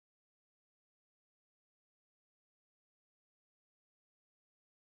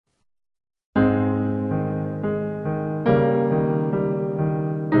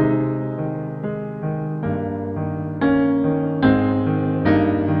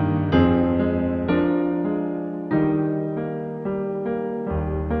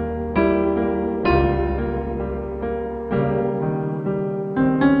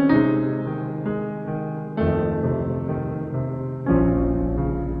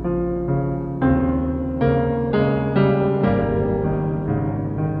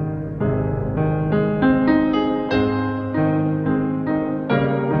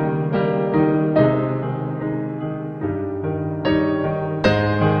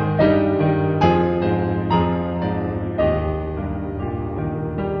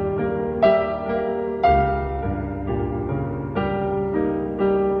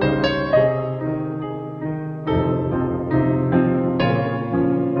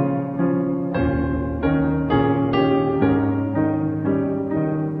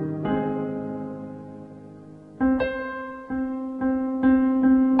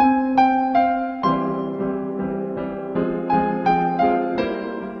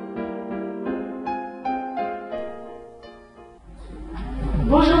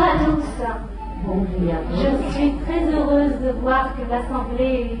Bonjour à tous. Bom dia a Je todos. suis très heureuse de voir que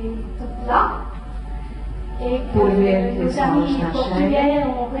l'Assemblée est toute là et Pour ver que que nos a sala amis está portugais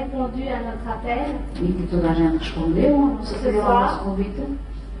ont répondu à notre appel. E que toda a gente respondeu ao nosso convite.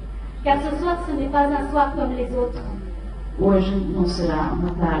 Car ce soir, ce n'est pas un soir comme les autres. Hoje não será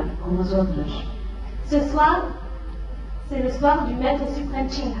uma tarde como as outras. Ce soir, c'est le soir du Maître suprême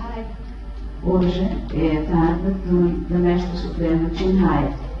Ching Hai. Hoje é a tarde da Mestra Suprema Ching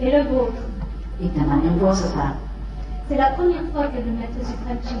Hai Et le vôtre. e também a vossa tarde. C'est la première fois que le Maître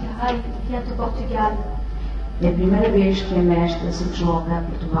suprême Ching Hai vient au Portugal. É a primeira vez que a Mestra se desloca a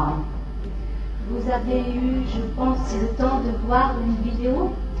Portugal. Vous avez eu, je pense, le temps de voir une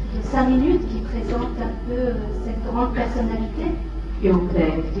vidéo de 5 minutes qui présente un peu cette grande personnalité. Eu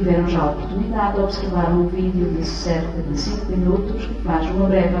creio que tiveram já a oportunidade de observar um vídeo de cerca de 5 minutos que faz uma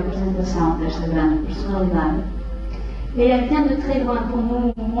breve apresentação desta grande personalidade. Et elle vient de très loin pour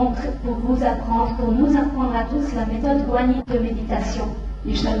nous montrer, pour vous apprendre, pour nous apprendre à tous la méthode Guanyin de méditation.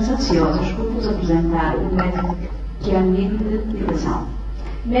 E estamos ansiosos por vos apresentar o método Guanyin de meditação.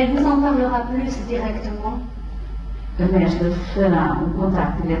 Mais elle vous en parlera plus directement. A Mestra fará um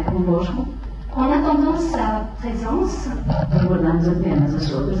contacto direto convosco. En attendant sa présence, Aguardamos apenas a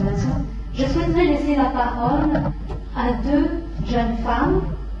sua presença. je souhaiterais laisser la parole à 2 jeunes femmes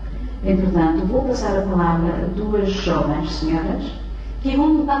Entretanto, vou passar a palavra a duas jovens senhoras qui vont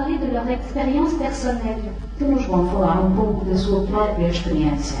nous parler de leur expérience personnelle. que nos vão falar um pouco da sua própria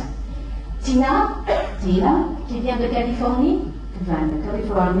experiência. Tina, Tina, qui vient de Californie, que vem da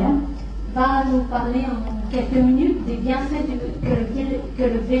Califórnia, va nous parler en quelques minutes des bienfaits que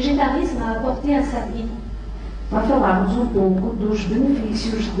le végétarisme a apporté à sa vie. vai falar-nos um pouco dos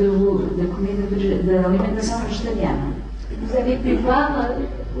benefícios da alimentação vegetariana. Vous avez pu voir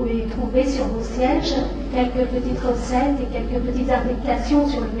et trouver sur vos sièges quelques petites recettes et quelques petites applications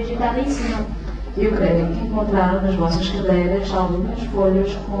sur le végétarisme. Eu creio que encontraram nas vossas cadeiras algumas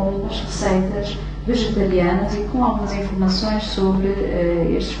folhas com as receitas vegetarianas e com algumas informações sobre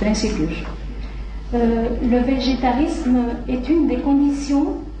estes princípios. Le végétarisme est une des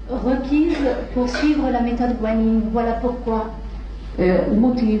conditions requises pour suivre la méthode Guanyin. Voilà pourquoi. O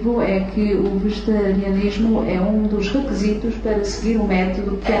motivo é que o vegetarianismo é um dos requisitos para seguir o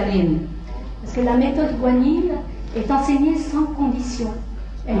método Guanyin. Parce que la méthode Guanyin est enseignée sans condition.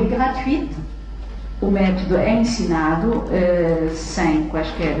 Elle est gratuite. O método é ensinado sem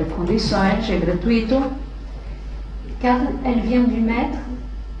quaisquer condições, é gratuito, Car elle vient du maître,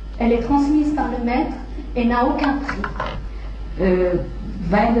 elle est transmise par le maître et n'a aucun prix.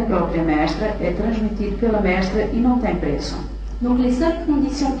 vem da própria mestra, é transmitido pela mestra e não tem preço. Donc les seules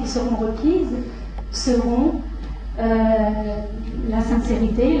conditions qui seront requises seront la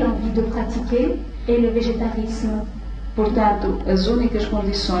sincérité, l'envie de pratiquer et le végétarisme. Portanto, as únicas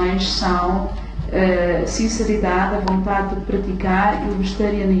condições são sinceridade, a vontade de praticar e o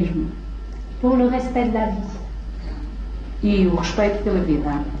vegetarianismo. Pour le respect de la vie. E o respeito pela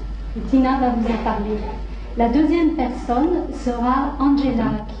vida. Et Tina va vous en parler. La deuxième personne sera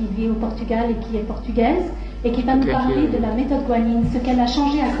Angela, qui vit au Portugal et qui est portugaise, et qui va nous parler de la méthode Guanyin, ce qu'elle a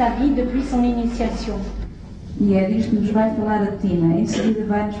changé à sa vie depuis son initiation. E é disto que nos vai falar a Tina. Em seguida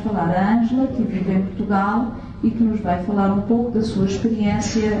vai-nos falar a Ângela, que vive em Portugal e que nos vai falar um pouco da sua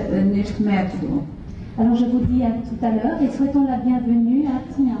experiência neste método. Alors je vous dis à tout à l'heure et souhaitons la bienvenue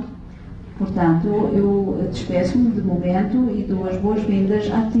à Tina. Portanto, eu despeço-me de momento e dou as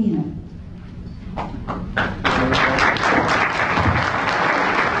boas-vindas à Tina.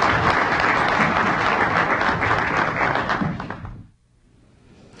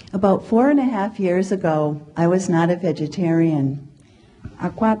 About 4.5 years ago, I was not a vegetarian. Há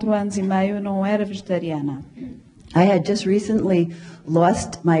 4 anos e meio eu não era vegetariana. I had just recently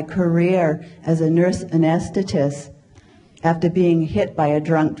lost my career as a nurse anesthetist after being hit by a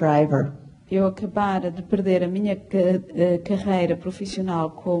drunk driver. Eu acabara de perder a minha carreira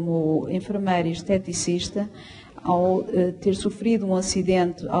profissional como enfermeira e esteticista ao ter sofrido um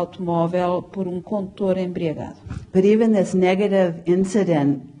acidente automóvel por um condutor embriagado. But even this negative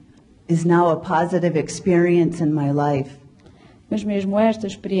incident is now a positive experience in my life. Mas mesmo esta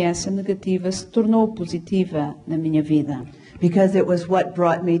experiência negativa se tornou positiva na minha vida. Because it was what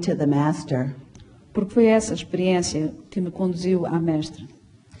brought me to the Master. Porque foi essa experiência que me conduziu à Mestra.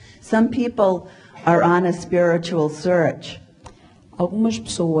 Some people are on a spiritual search. Algumas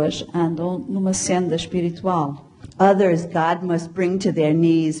pessoas andam numa senda espiritual. Others, God must bring to their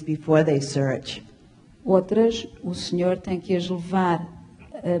knees before they search. Outras, o Senhor tem que as levar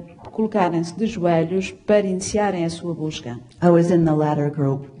a colocarem-se de joelhos para iniciarem a sua busca. I was in the latter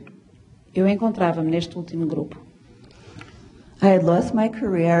group. Eu encontrava-me neste último grupo. I had lost my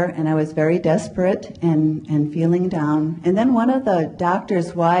career and I was very desperate and feeling down. And then one of the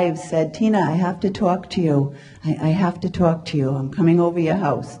doctor's wives said, Tina, I have to talk to you. I have to talk to you. I'm coming over your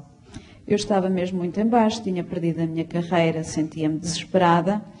house. Eu estava mesmo muito em baixo, tinha perdido a minha carreira, sentia-me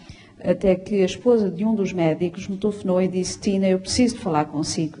desesperada, até que a esposa de um dos médicos me telefonou e disse, Tina, eu preciso de falar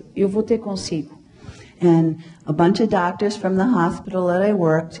consigo, eu vou ter consigo. And a bunch of doctors from the hospital that I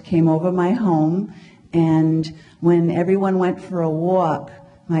worked came over my home, and when everyone went for a walk,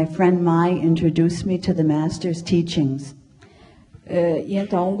 my friend Mai introduced me to the Master's teachings. E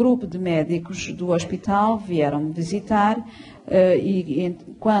então um grupo de médicos do hospital vieram-me visitar e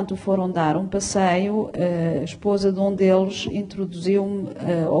enquanto foram dar um passeio, a esposa de um deles introduziu-me,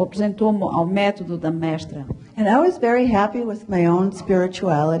 ou apresentou-me ao método da mestra. And I was very happy with my own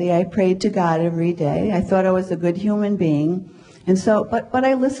spirituality. I prayed to God every day. I thought I was a good human being. And so, but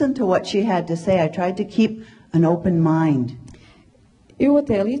I listened to what she had to say. I tried to keep an open mind. Eu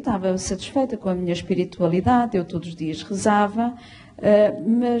até ali estava satisfeita com a minha espiritualidade, eu todos os dias rezava,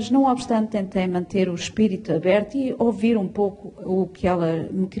 mas não obstante tentei manter o espírito aberto e ouvir um pouco o que ela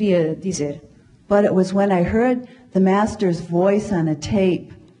me queria dizer. But it was when I heard the Master's voice on a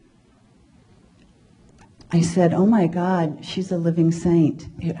tape, I said, oh my God, she's a living saint.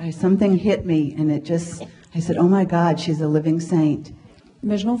 Something hit me and I said, oh my God, she's a living saint.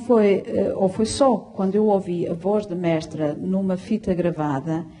 Mas não foi, ou foi só quando eu ouvi a voz da mestra numa fita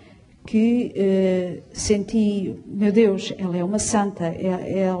gravada que senti, meu Deus, ela é uma santa,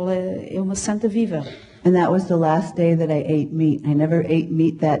 ela é uma santa viva. And that was the last day that I ate meat. I never ate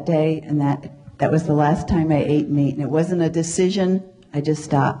meat that day, and that was the last time I ate meat. And it wasn't a decision, I just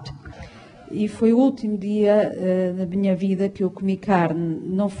stopped. E foi o último dia da minha vida que eu comi carne.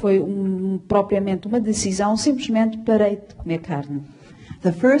 Não foi propriamente uma decisão, simplesmente parei de comer carne.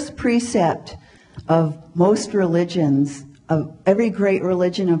 The first precept of most religions, of every great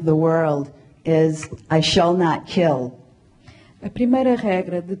religion of the world, is I shall not kill. A primeira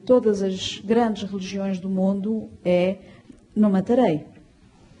regra de todas as grandes religiões do mundo é não matarei.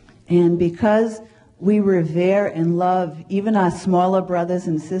 And because we revere and love even our smaller brothers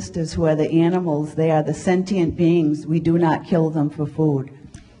and sisters who are the animals, they are the sentient beings, we do not kill them for food.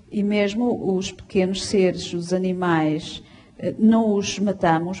 E mesmo os pequenos seres, os animais, não os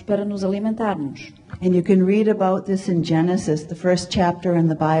matamos para nos alimentarmos. And you can read about this in Genesis, the first chapter in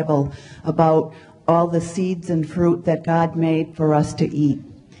the Bible, about all the seeds and fruit that God made for us to eat.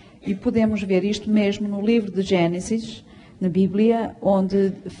 E podemos ver isto mesmo no livro de Gênesis, na Bíblia,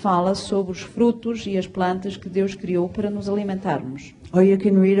 onde fala sobre os frutos e as plantas que Deus criou para nos alimentarmos. Or you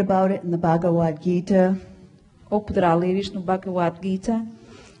can read about it in the Bhagavad Gita. Ou poderá ler isto no Bhagavad Gita.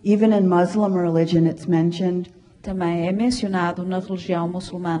 Even in Muslim religion it's mentioned. Também é mencionado na religião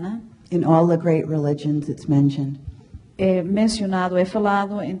muçulmana. In all the great religions it's mentioned. É mencionado, é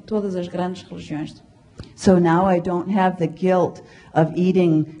falado em todas as grandes religiões. So now I don't have the guilt of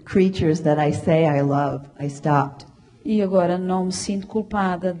eating creatures that I say I love. I stopped. E agora não me sinto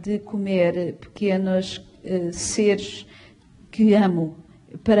culpada de comer pequenos seres que amo.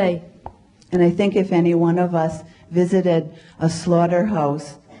 Parei. And I think if any one of us visited a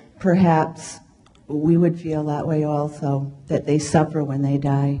slaughterhouse, perhaps we would feel that way also, that they suffer when they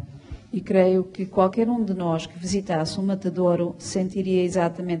die. E creio que qualquer de nós que visitasse um matadouro sentiria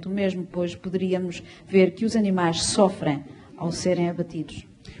exatamente o mesmo, pois poderíamos ver que os animais sofrem ao serem abatidos.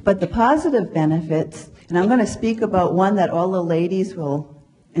 But the positive benefits, and I'm going to speak about one that all the ladies will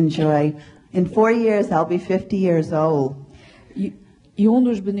enjoy. In 4 years, I'll be 50 years old. E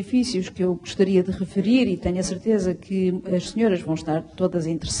dos benefícios que eu gostaria de referir, e tenho a certeza que as senhoras vão estar todas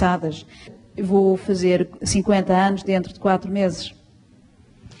interessadas, eu vou fazer 50 anos dentro de 4 meses.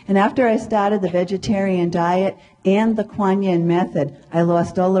 And after I started the vegetarian diet and the Kuan Yin method, I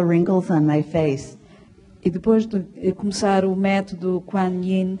lost all the wrinkles on my face. E depois de começar o método Kuan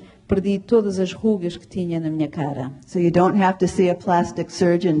Yin, perdi todas as rugas que tinha na minha cara. So you don't have to see a plastic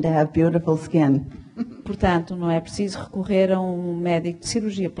surgeon to have beautiful skin. Portanto, não é preciso recorrer a um médico de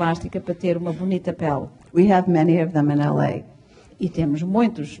cirurgia plástica para ter uma bonita pele. We have many of them in LA. E temos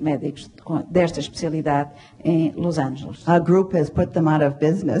muitos médicos desta especialidade em Los Angeles. Our group has put them out of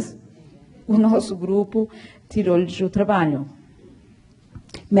business. O nosso grupo tirou-lhes o trabalho.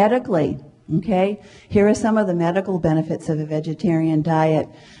 Medically, okay? Here are some of the medical benefits of a vegetarian diet.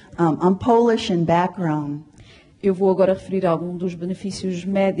 I'm Polish in background. Eu vou agora referir alguns dos benefícios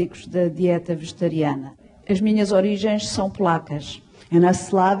médicos da dieta vegetariana. As minhas origens são polacas. And us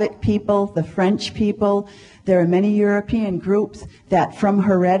Slavic people, the French people, there are many European groups that from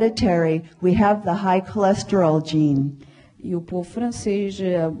hereditary we have the high cholesterol gene. E o povo francês,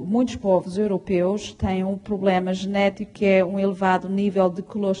 muitos povos europeus têm um problema genético que é um elevado nível de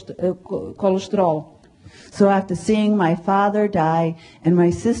colesterol. So after seeing my father die and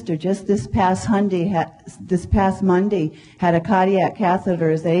my sister just this past Monday had a cardiac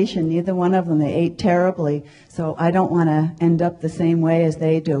catheterization, neither one of them, they ate terribly. So I don't want to end up the same way as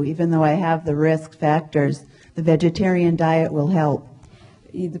they do, even though I have the risk factors. The vegetarian diet will help.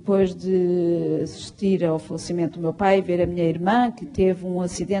 E depois de assistir ao falecimento do meu pai e ver a minha irmã, que teve um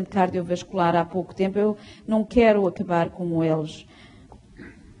acidente cardiovascular há pouco tempo, eu não quero acabar como eles.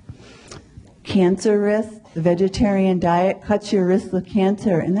 Cancer risk, the vegetarian diet cuts your risk of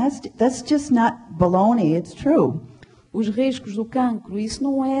cancer, and that's just not baloney, it's true. Os riscos do cancro, isso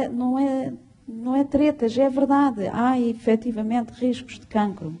não é tretas, é verdade. Há efetivamente riscos de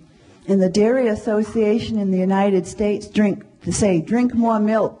cancro. And the Dairy Association in the United States drink more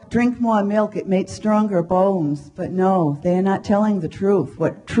milk, it makes stronger bones. But no, they are not telling the truth,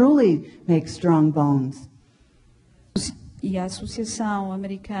 what truly makes strong bones. E a Associação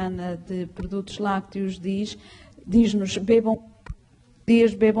Americana de Produtos Lácteos diz-nos bebam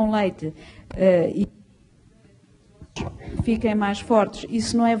leite e fiquem mais fortes.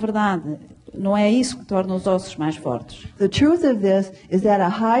 Isso não é verdade. Não é isso que torna os ossos mais fortes. The truth of this is that a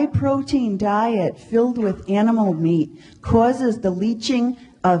high protein diet filled with animal meat causes the leaching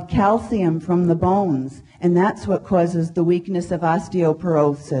of calcium from the bones, and that's what causes the weakness of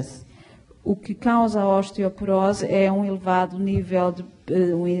osteoporosis. O que causa a osteoporose é um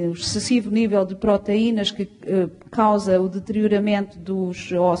excessivo nível de proteínas que causa o deterioramento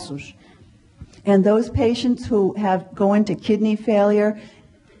dos ossos. And those patients who go into kidney failure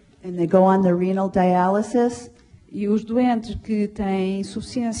and they go on the renal dialysis, e os doentes que têm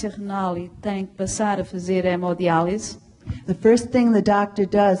insuficiência renal e têm que passar a fazer hemodiálise, the first thing the doctor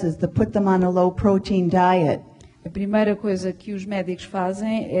does is to put them on a low protein diet. A primeira coisa que os médicos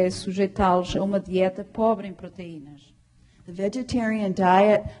fazem é sujeitá-los a uma dieta pobre em proteínas. The vegetarian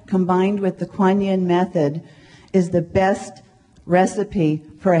diet combined with the Kuan Yin method is the best recipe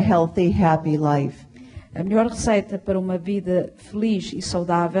for a healthy, happy life. A melhor receita para uma vida feliz e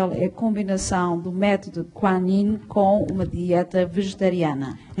saudável é a combinação do método Kuan Yin com uma dieta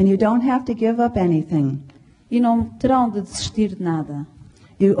vegetariana. And you don't have to give up anything. E não terão de desistir de nada.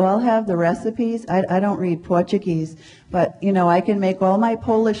 You all have the recipes. I don't read Portuguese, but I can make all my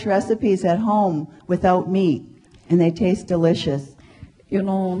Polish recipes at home without meat, and they taste delicious. Eu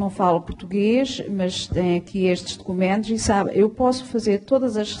não falo português, mas tenho aqui estes documentos e sabe, eu posso fazer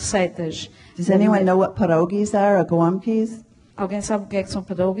todas as receitas. Does anyone know what pierogies are or gołąbkis? Alguém sabe o que é que são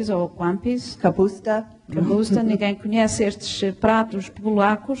pierogies ou gołąbkis? Kapusta? Kapusta, ninguém conhece estes pratos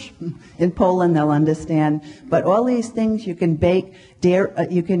polacos. In Poland they'll understand. But all these things you can bake,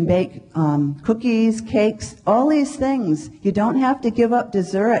 cookies, cakes, all these things. You don't have to give up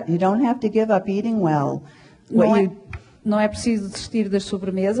dessert. You don't have to give up eating well. Não é preciso desistir das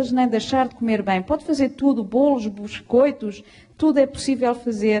sobremesas, nem deixar de comer bem. Pode fazer tudo, bolos, biscoitos, tudo é possível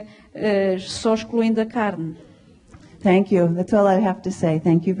fazer, só excluindo a carne. Thank you. That's all I have to say.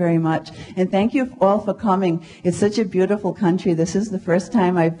 Thank you very much. And thank you all for coming. It's such a beautiful country. This is the first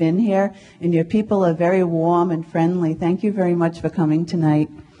time I've been here, and your people are very warm and friendly. Thank you very much for coming tonight.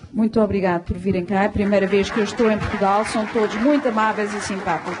 Muito obrigado por virem cá. É a primeira vez que eu estou em Portugal. São todos muito amáveis e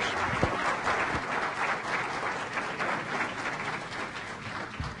simpáticos.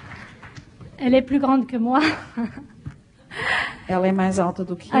 Elle est plus grande que moi. Ela é mais alta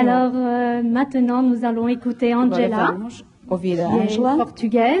do que eu. Alors maintenant, nous allons écouter Angela, vamos ouvir a qui est Angela,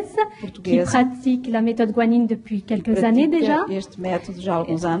 portugaise, qui pratique la méthode Kuan Yin depuis quelques années déjà. Este método já há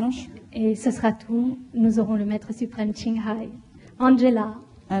alguns anos. Et ce sera tout. Nous aurons le maître suprême Ching Hai. Angela.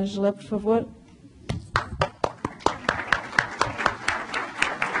 Angela, por favor.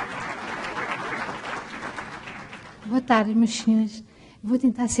 Boa tarde, meus senhores. Vou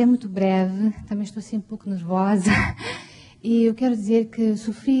tentar ser muito breve, também estou assim um pouco nervosa. E eu quero dizer que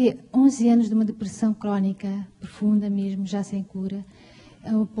sofri 11 anos de uma depressão crónica, profunda mesmo, já sem cura,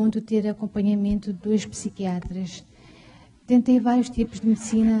 ao ponto de ter acompanhamento de 2 psiquiatras. Tentei vários tipos de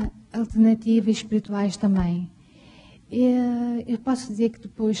medicina alternativa e espirituais também. Eu posso dizer que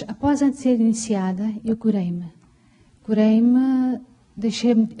depois, após antes de ser iniciada, eu curei-me.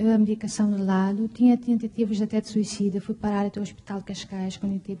 Deixei a medicação de lado, tinha tentativas até de suicídio, fui parar até o Hospital de Cascais,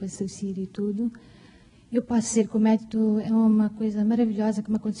 quando eu tive suicídio e tudo. Eu posso dizer que o método é uma coisa maravilhosa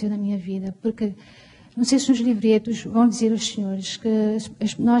que me aconteceu na minha vida, porque não sei se os livretos vão dizer aos senhores que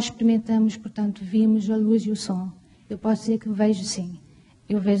nós experimentamos, portanto, vimos a luz e o som. Eu posso dizer que vejo sim.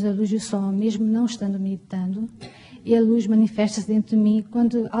 Eu vejo a luz e o som, mesmo não estando meditando. e a luz manifesta-se dentro de mim.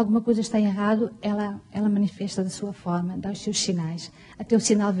 Quando alguma coisa está errado, ela manifesta da sua forma, dá os seus sinais. Até o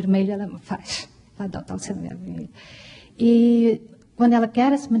sinal vermelho ela faz. Ela dá o sinal vermelho. E quando ela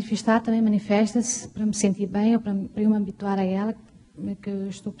quer se manifestar, também manifesta-se para me sentir bem, ou para eu me habituar a ela, que eu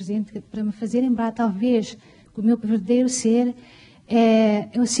estou presente, para me fazer lembrar, talvez, que o meu verdadeiro ser é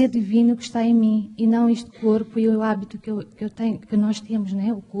o ser divino que está em mim, e não este corpo e o hábito que eu tenho, que nós temos,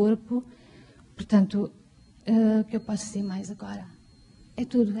 né? O corpo. Portanto, o que eu posso dizer mais agora? É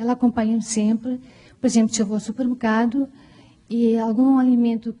tudo. Ela acompanha-me sempre. Por exemplo, se eu vou ao supermercado e algum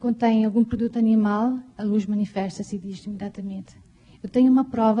alimento contém algum produto animal, a luz manifesta-se e diz imediatamente. Eu tenho uma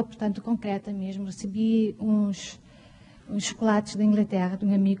prova, portanto, concreta mesmo. Recebi uns chocolates da Inglaterra, de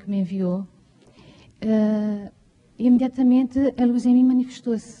um amigo que me enviou. E imediatamente a luz em mim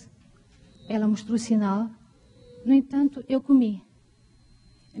manifestou-se. Ela mostrou o sinal. No entanto, eu comi.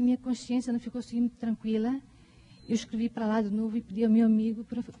 A minha consciência não ficou assim muito tranquila. Eu escrevi para lá de novo e pedi ao meu amigo,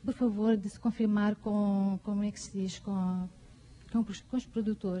 por favor, de se confirmar como é que se diz, com os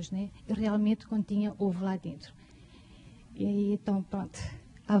produtores, né? Eu realmente continha ovo lá dentro. E aí, então, pronto.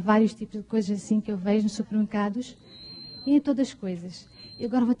 Há vários tipos de coisas assim que eu vejo nos supermercados e em todas as coisas. E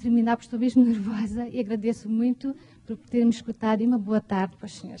agora vou terminar porque estou mesmo nervosa e agradeço muito por terem me escutado e uma boa tarde para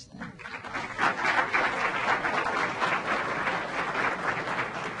os senhores.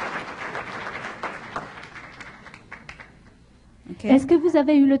 Okay. Est-ce que vous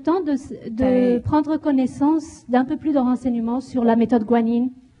avez eu le temps de prendre connaissance d'un peu plus de renseignements sur la méthode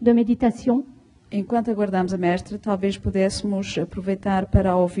Guanyin de méditation? Enquanto aguardamos a mestra, talvez pudéssemos aproveitar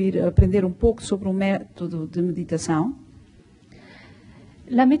para aprender um pouco sobre um método de meditação.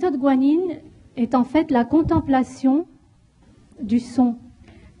 La méthode Guanyin est en fait la contemplation du son.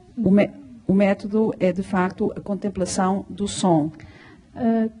 O método é, de facto, a contemplação do som.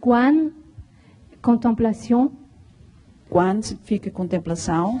 Guan, contemplation. Guan significa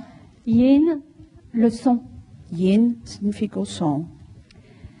contemplação. Yin, le son. Yin significa o som.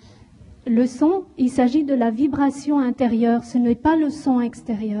 Le son, il s'agit de la vibration intérieure, ce n'est pas le son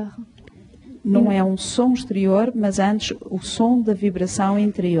extérieur. Não é um som exterior, mas antes o som da vibração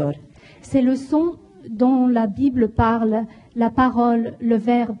interior. C'est le son dont la Bible parle, la parole, le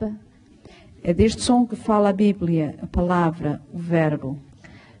verbe. É deste som que fala a Bíblia, a palavra, o verbo.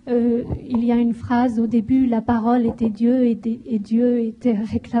 Il y a une phrase au début, la parole était Dieu et Dieu était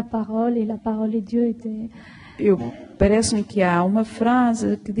avec la parole et la parole et Dieu étaient... Parece-me que há uma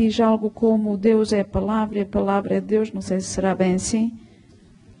frase que diz algo como Deus é a palavra e a palavra é Deus, não sei se será bem assim.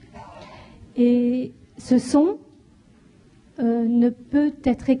 Et ce son ne peut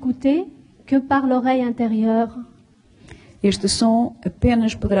être écouté que par l'oreille intérieure. Este som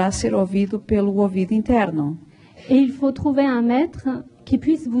apenas poderá ser ouvido pelo ouvido interno. Et il faut trouver un maître qui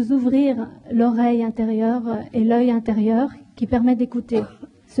puisse vous ouvrir l'oreille intérieure et l'œil intérieur qui permet d'écouter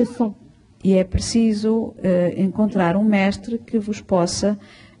ce son. E é preciso encontrar um mestre que vos possa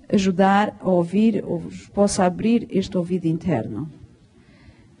ajudar a ouvir, ou vos possa abrir este ouvido interno.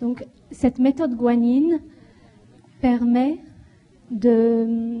 Donc, cette méthode Guanyin permet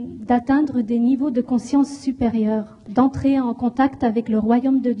d'atteindre des niveaux de conscience supérieurs, d'entrer en contact avec le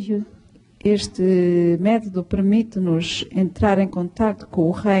royaume de Dieu. Este método permite-nos entrar em contato com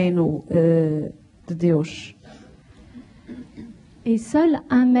o reino de Deus. Et seul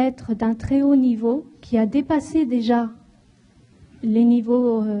un maître d'un très haut niveau, qui a dépassé déjà les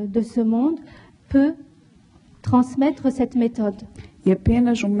niveaux de ce monde, peut transmettre cette méthode. E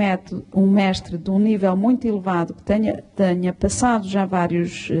apenas um mestre de um nível muito elevado, que tenha passado já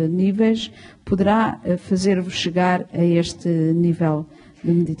vários níveis, poderá fazer-vos chegar a este nível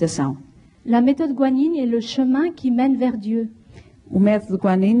de meditação. La méthode Guanyin est le chemin qui mène vers Dieu. O método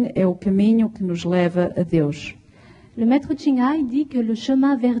Guanyin é o caminho que nos leva a Deus. Le maître Ching Hai dit que le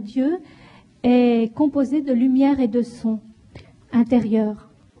chemin vers Dieu est composé de lumière et de son intérieur.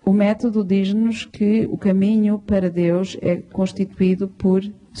 O método diz-nos que o caminho para Deus é constituído por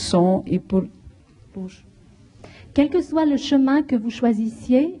som e por luz. Quel que soit le chemin que vous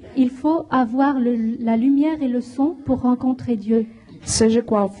choisissiez, il faut avoir la lumière et le son pour rencontrer Dieu. Seja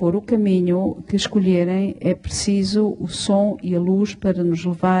qual for o caminho que escolherem, é preciso o som e a luz para nos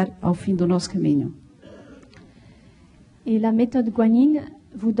levar ao fim do nosso caminho. Et la méthode Guanyin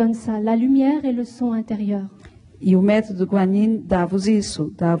vous donne ça, la lumière et le son intérieur. E o método Guanyin dá-vos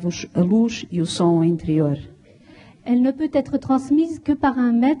isso, dá-vos a luz e o som interior. Elle ne peut être transmise que par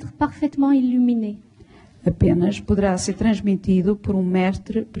un maître parfaitement illuminé. Apenas poderá ser transmitido por um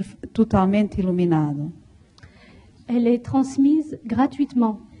mestre totalmente iluminado. Elle est transmise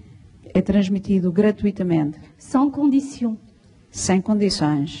gratuitement. É transmitido gratuitamente. Sans condition. Sem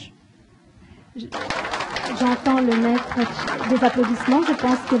condições. J'entends le maître des applaudissements. Je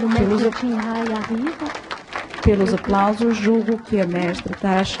pense que le maître Chinghai arrive. Pelos aplausos, julgo que a mestra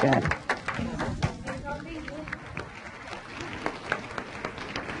está a chegar.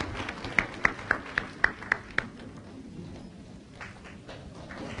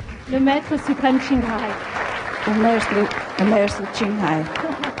 Le maître suprême Chinghai. A mestra Chinghai.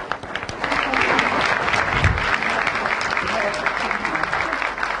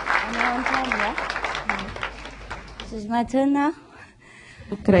 This is my turn now.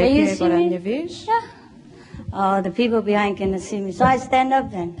 Creio que agora é a minha vez. Oh, the people behind cannot see me, so I stand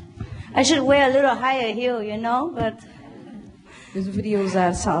up then. I should wear a little higher heel, you know, but Eu deveria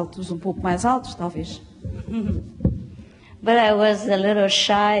usar saltos um pouco mais altos, talvez. but I was a little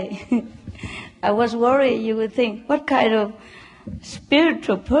shy. I was worried. You would think, what kind of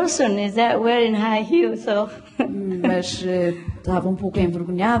spiritual person is that wearing high heels? So Mas estava um pouco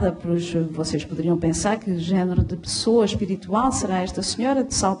envergonhada, pois vocês poderiam pensar que género de pessoa espiritual será esta senhora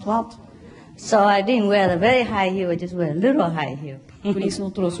de salto alto. So I didn't wear the very high heel. I just wear a little high heel. Por isso não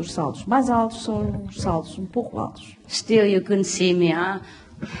trouxe os saltos mais altos, só os saltos um pouco altos. Still, you couldn't see me, huh?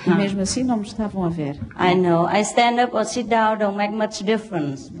 E mesmo assim não me estavam a ver. I know. I stand up or sit down don't make much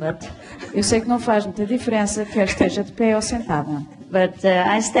difference, but Eu sei que não faz muita diferença, quer esteja de pé ou sentada.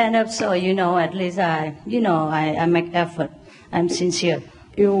 I stand up so at least I make effort. I'm sincere.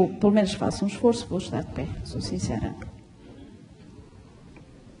 Eu, pelo menos, faço um esforço, vou estar de pé, sou sincera.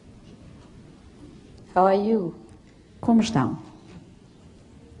 How are you? Como estão?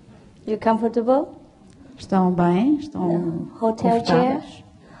 You comfortable? Estão bem? Estão Hotel confortáveis?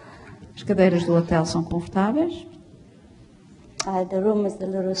 As cadeiras do hotel são confortáveis? The room is a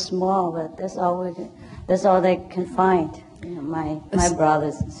little small, but that's all they can find. My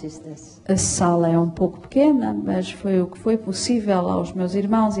brothers and sisters. A sala é um pouco pequena, mas foi o que foi possível aos meus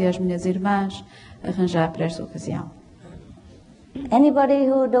irmãos e às minhas irmãs arranjar para esta ocasião. Anybody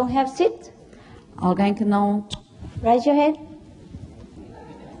who don't have seat? Alguém que não... Raise your hand.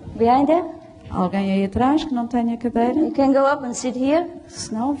 Behind there? Alguém aí atrás que não tenha cadeira? You can go up and sit here.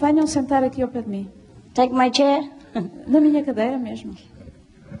 Se não, venham sentar aqui ao pé de mim. Take my chair. Na minha cadeira mesmo.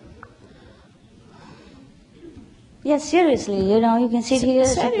 Yes, seriously, you can sit here,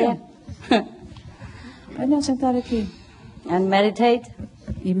 sit Sério? there. Venham sentar aqui And meditate.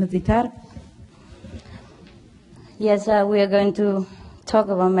 e meditar. Yes, we are going to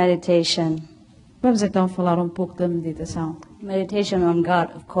talk about meditation. Vamos então falar um pouco da meditação. Meditation on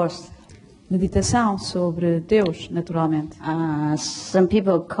God, of course. Meditação sobre Deus, naturalmente. Some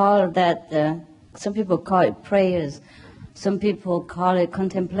people call it prayers. Some people call it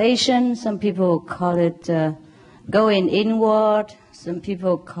contemplation. Some people call it going inward. Some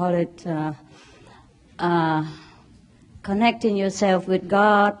people call it connecting yourself with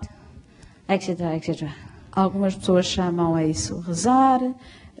God, etc., etc. Algumas pessoas chamam a isso rezar,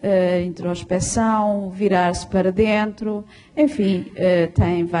 introspeção, virar-se para dentro, enfim,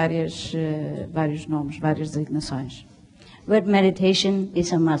 tem vários nomes, várias designações. But meditation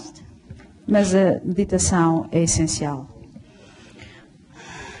is a must. Mas a meditação é essencial.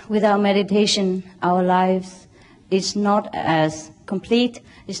 Without meditation, our lives is not as complete,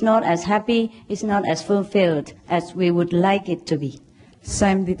 it's not as happy, it's not as fulfilled as we would like it to be.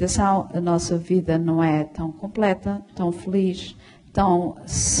 Sem meditação, a nossa vida não é tão completa, tão feliz, tão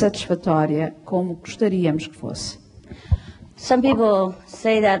satisfatória como gostaríamos que fosse. Some people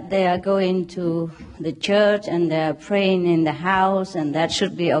say that they are going to the church and they are praying in the house and that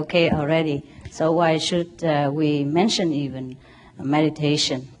should be okay already. So why should we mention even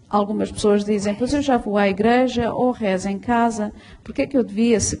meditation? Algumas pessoas dizem, pois eu já vou à igreja ou rezo em casa, por que é que eu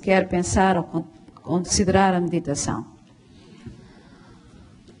devia sequer pensar ou considerar a meditação?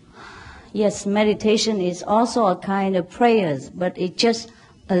 Yes, meditation is also a kind of prayers, but it's just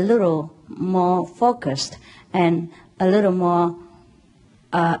a little more focused and a little more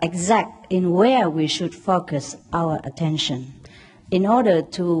exact in where we should focus our attention in order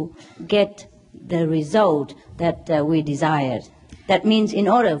to get the result that we desired. That means in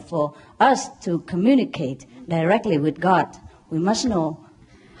order for us to communicate directly with God, we must know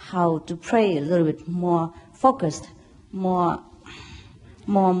how to pray a little bit more focused, more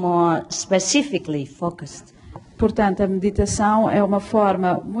specifically focused. Portanto, a meditação é uma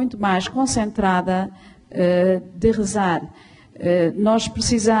forma muito mais concentrada de rezar. Nós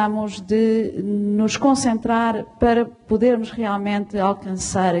precisamos de nos concentrar para podermos realmente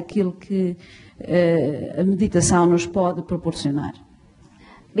alcançar aquilo que a meditação nos pode proporcionar.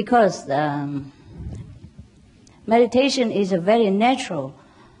 Because meditation is a very natural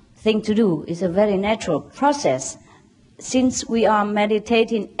thing to do. It's a very natural process. Since we are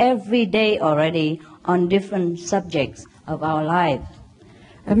meditating every day already on different subjects of our life.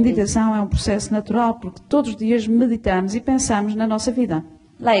 A meditação é um processo natural porque todos os dias meditamos e pensamos na nossa vida.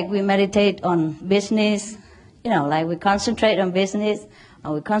 Like we meditate on business, like we concentrate on business,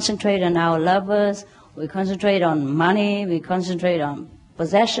 or we concentrate on our lovers, we concentrate on money, we concentrate on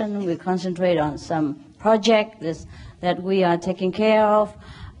possession, we concentrate on some project that we are taking care of,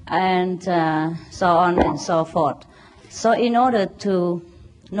 and so on and so forth. So in order to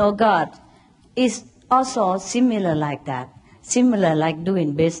know God, it's also similar like that, similar like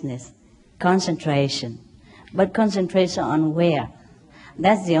doing business, concentration. But concentration on where?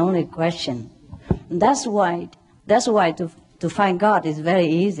 That's the only question. That's why to find God is very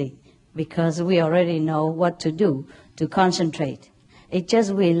easy, because we already know what to do to concentrate. It's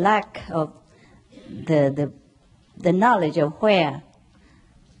just we lack of the knowledge of where,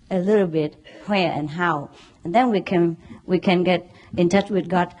 a little bit where and how, and then we can get in touch with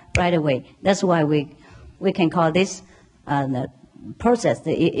God right away. That's why we can call this the process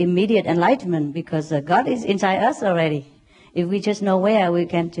the immediate enlightenment, because God is inside us already. If we just know where, we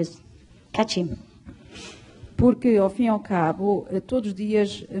can just catch Him. Porque, ao fim e ao cabo, todos os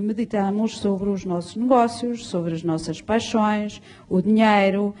dias meditamos sobre os nossos negócios, sobre as nossas paixões, o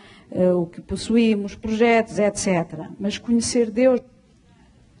dinheiro, o que possuímos, projetos, etc. Mas conhecer Deus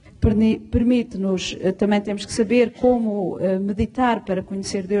permite-nos, também temos que saber como meditar para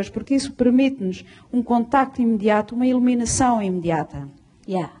conhecer Deus, porque isso permite-nos um contacto imediato, uma iluminação imediata.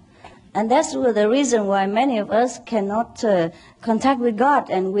 Yeah. And that's the reason why many of us cannot contact with God,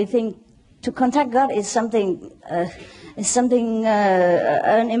 and we think to contact God is something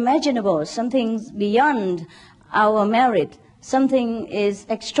unimaginable, something beyond our merit, something is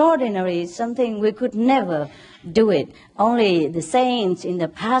extraordinary, something we could never do it. Only the saints in the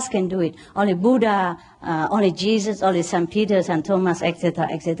past can do it. Only Buddha, only Jesus, only St. Peter, St. Thomas, etc.,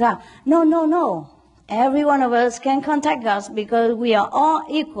 etc. No. Every one of us can contact God because we are all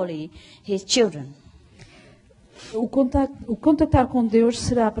equally His children. O contactar com Deus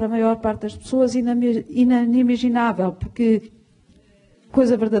será para a maior parte das pessoas inimaginável, porque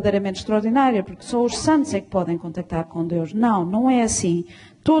coisa verdadeiramente extraordinária, porque só os santos é que podem contactar com Deus. Não é assim.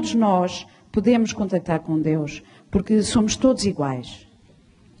 Todos nós podemos contactar com Deus, porque somos todos iguais.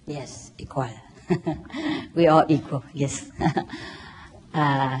 Yes, equal. We are equal, yes.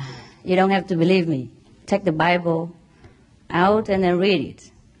 You don't have to believe me. Take the Bible out and then read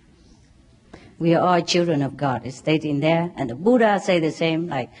it. We are all children of God. It's stated in there. And the Buddha say the same,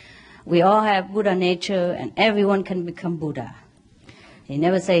 like we all have Buddha nature and everyone can become Buddha. He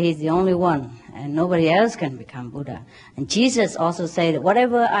never say he's the only one and nobody else can become Buddha. And Jesus also say that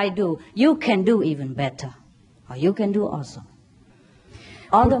whatever I do, you can do even better. Or you can do also.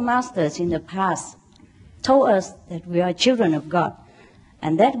 All the masters in the past told us that we are children of God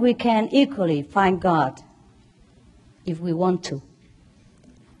and that we can equally find God if we want to.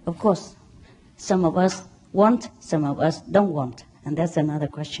 Of course, some of us want, some of us don't want. And that's another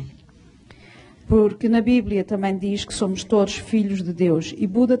question. Porque na Bíblia também diz que somos todos filhos de Deus. E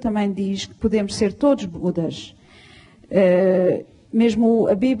Buda também diz que podemos ser todos Budas. Mesmo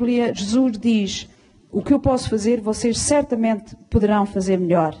a Bíblia, Jesus diz, o que eu posso fazer, vocês certamente poderão fazer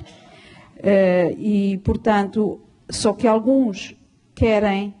melhor. E, portanto, só que alguns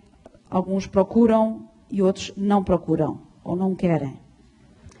querem, alguns procuram e outros não procuram ou não querem.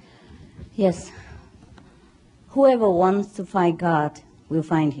 Yes. Whoever wants to find God will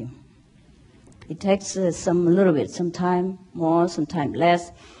find Him. It takes a little bit, some time more, some time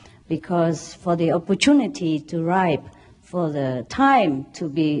less, because for the opportunity to ripe, for the time to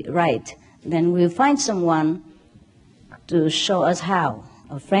be right, then we'll find someone to show us how.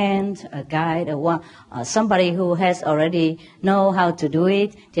 A friend, a guide, somebody who has already know how to do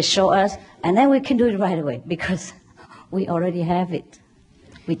it, just show us, and then we can do it right away, because we already have it.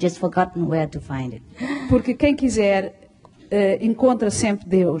 We just forgotten where to find it. Porque quem quiser encontra sempre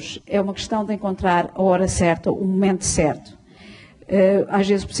Deus. É uma questão de encontrar a hora certa, o momento certo. Às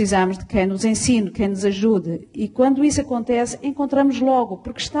vezes precisamos de quem nos ensine, quem nos ajude. E quando isso acontece, encontramos logo,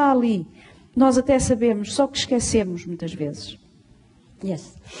 porque está ali. Nós até sabemos, só que esquecemos muitas vezes.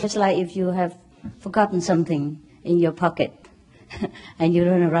 Yes. It's like if you have forgotten something in your pocket and you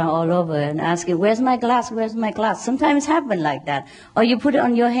run around all over and asking, where's my glass, where's my glass? Sometimes it happens like that. Or you put it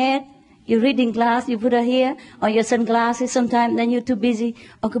on your head. You're reading glass, you put it here, or your sunglasses sometimes, then you're too busy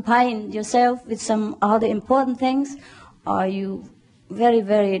occupying yourself with some other important things, or you very,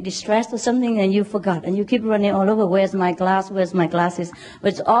 very distressed or something and you forgot, and you keep running all over, where's my glass, where's my glasses,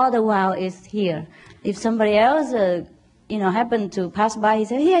 but all the while is here. If somebody else, happened to pass by, he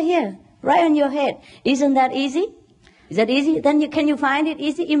said, here, right on your head. Isn't that easy? Is that easy? Then can you find it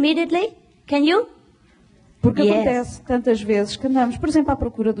easy immediately? Can you? Porque Yes. acontece tantas vezes que andamos, por exemplo, à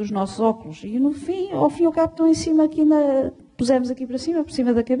procura dos nossos óculos e no fim, ao fim e ao cabo estão em cima aqui, pusemos aqui para cima, por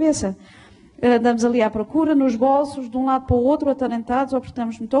cima da cabeça. Andamos ali à procura, nos bolsos, de um lado para o outro, atarantados, ou porque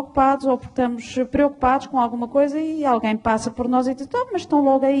estamos muito ocupados, ou porque estamos preocupados com alguma coisa e alguém passa por nós e diz, mas estão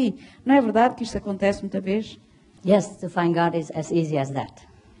logo aí. Não é verdade que isto acontece muita vez? Yes, to find God is as easy as that.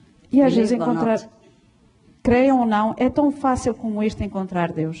 E às vezes Believe or encontrar, not. creiam ou não, é tão fácil como este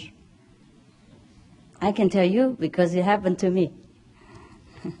encontrar Deus. I can tell you because it happened to me.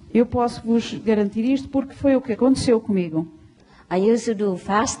 Eu posso vos garantir isto porque foi o que aconteceu comigo. I used to do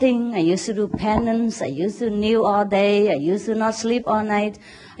fasting, I used to do penance, I used to kneel all day, I used to not sleep all night,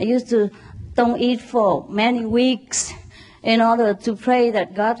 I used to don't eat for many weeks in order to pray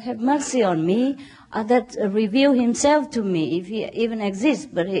that God have mercy on me, that reveal himself to me if he even exists,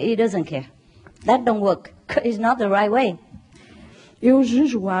 but he doesn't care. That don't work. It's not the right way. Eu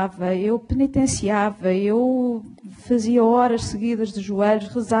jejuava, eu penitenciava, eu fazia horas seguidas de joelhos,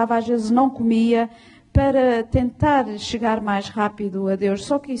 rezava, às vezes não comia, para tentar chegar mais rápido a Deus.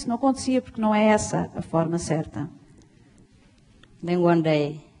 Só que isso não acontecia porque não é essa a forma certa. Then one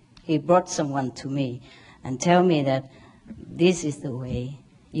day, he brought someone to me and tell me that this is the way.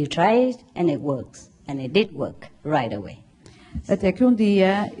 You try it and it works. And it did work right away. Até que um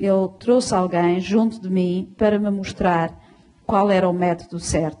dia ele trouxe alguém junto de mim para me mostrar qual era o método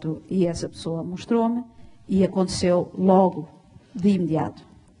certo. E essa pessoa mostrou-me e aconteceu logo, de imediato.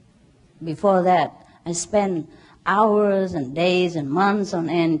 Before that, I spent hours and days and months on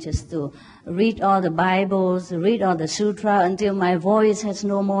end just to read all the Bibles, read all the sutra until my voice has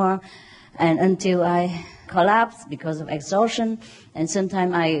no more and until I collapse because of exhaustion. And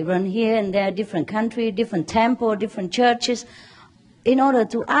sometimes I run here and there, different country, different temple, different churches, in order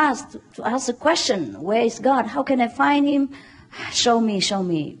to ask the question, where is God? How can I find him? Show me.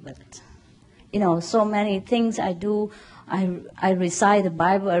 But, so many things I do. I recite the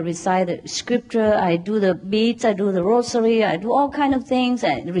Bible, I recite the scripture, I do the beads, I do the rosary, I do all kind of things.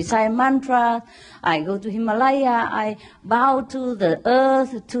 I recite mantra, I go to Himalaya, I bow to the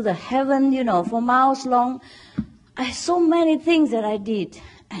earth, to the heaven, for miles long. So many things that I did,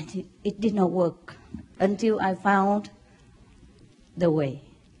 and it did not work until I found the way.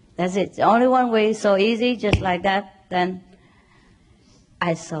 That's it. The only one way, so easy, just like that. Then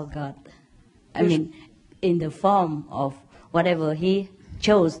I saw God. I mean, in the form of whatever he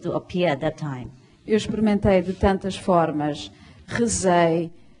chose to appear at that time. Eu experimentei de tantas formas,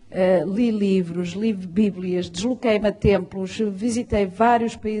 rezei, li livros, li bíblias, desloquei-me a templos, visitei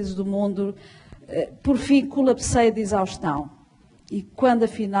vários países do mundo, por fim colapsei de exaustão. E quando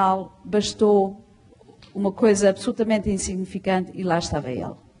afinal bastou uma coisa absolutamente insignificante e lá estava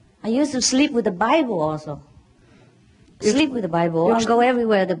ele. I used to sleep with the Bible also. Sleep with the Bible. I go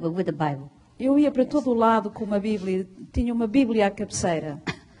everywhere with the Bible. Eu ia para todo o lado com uma Bíblia, tinha uma Bíblia à cabeceira.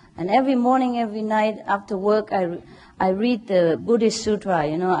 And every morning, every night after work, I read the Buddhist Sutra.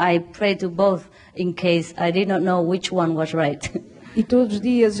 I pray to both in case I did not know which one was right. E todos os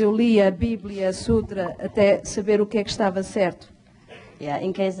dias eu lia a Bíblia, a Sutra, até saber o que é que estava certo. Yeah,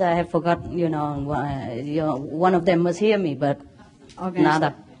 in case I have forgotten, one of them must hear me, but Alguém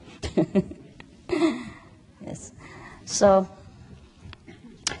nada. Yes. So,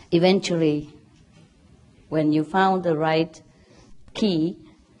 eventually, when you found the right key,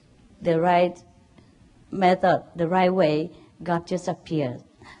 the right method, the right way, God just appeared.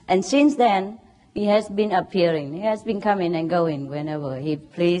 And since then, he has been appearing. He has been coming and going whenever he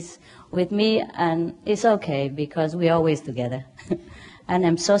pleases with me, and it's okay because we're always together. And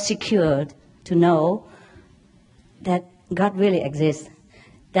I'm so secured to know that God really exists,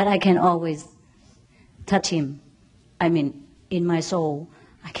 that I can always touch him. I mean, in my soul,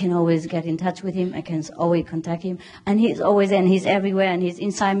 I can always get in touch with him. I can always contact him. And he's always, and he's everywhere, and he's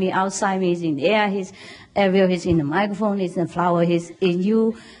inside me, outside me, he's in the air, he's everywhere, he's in the microphone, he's in the flower, he's in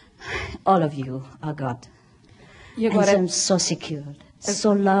you. All of you are God. E And agora, so I'm so secured,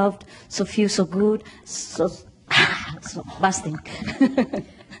 so loved, so feel so good, so busting.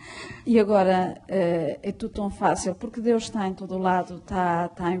 e agora é tudo tão fácil, porque Deus está em todo lado,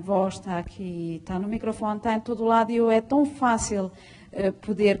 está em voz, está aqui, está no microfone, está em todo lado, e é tão fácil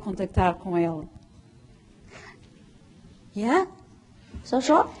poder contactar com Ele. Yeah? So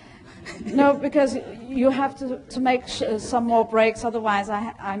short? No, because you have to make some more breaks, otherwise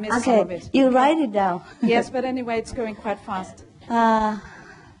I miss some of Okay, it. you write it down. Yes, but anyway, it's going quite fast.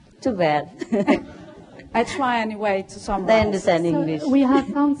 Too bad. I try anyway to They summarize. understand English. We have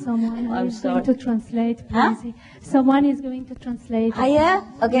found someone who I'm is sorry. going to translate. Huh? Someone is going to translate. Ah, yeah?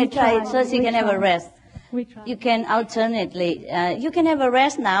 Okay, We try it so she we can have a try. rest. We try. You can alternately. You can have a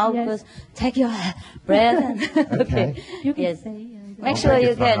rest now Yes. because take your breath. And, Okay. You can Yes. say. Make I'll sure take you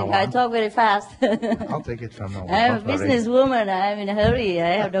it from can. now I on. talk very fast. I'll take it from now on. I'm a Don't worry. businesswoman. I'm in a hurry.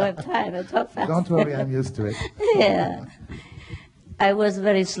 I don't have time. I talk fast. Don't worry, I'm used to it. Yeah. I was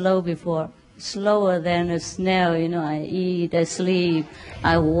very slow before. Slower than a snail, you know. I eat, I sleep,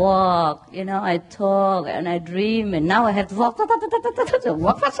 I walk, you know, I talk and I dream, and now I have to walk.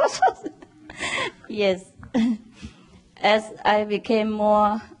 Yes. As I became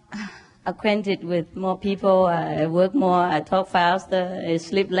more acquainted with more people, I work more, I talk faster, I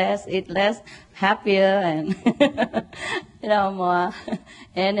sleep less, eat less, happier, and, you know, more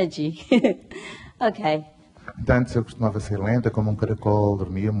energy. Okay. Antes eu costumava ser lenta como um caracol,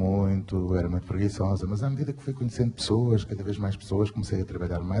 dormia muito, era muito preguiçosa, mas à medida que fui conhecendo pessoas, cada vez mais pessoas, comecei a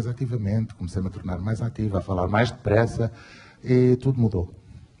trabalhar mais ativamente, comecei a me tornar mais ativa, a falar mais depressa e tudo mudou.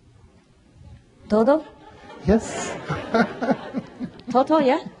 Todo? Yes. Toto,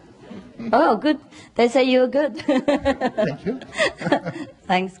 yeah? Oh, good. They say you're good. Thank you.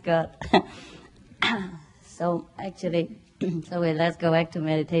 Thanks, God. So, actually, let's go back to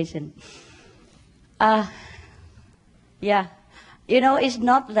meditation. Yeah. You know, it's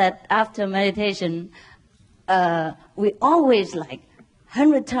not that after meditation, we always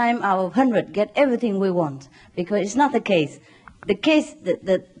 100 times out of 100 get everything we want, because it's not the case. The case,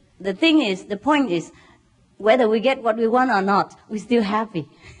 the thing is, the point is, whether we get what we want or not, we're still happy.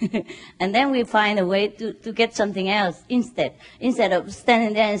 And then we find a way to get something else instead. Instead of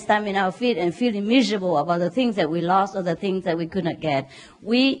standing there and stamping our feet and feeling miserable about the things that we lost or the things that we could not get,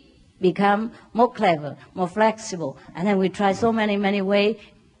 we become more clever, more flexible, and then we try so many ways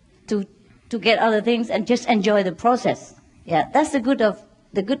to get other things and just enjoy the process. Yeah, that's the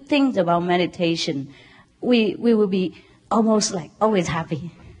good things about meditation. We will be almost always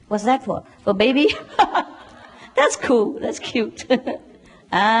happy. What's that for? For baby? That's cool. That's cute.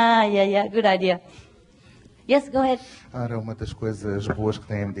 Yeah, good idea. Yes, go ahead. Ora, uma das coisas boas que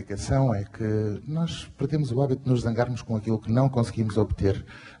tem a medicação é que nós perdemos o hábito de nos zangarmos com aquilo que não conseguimos obter.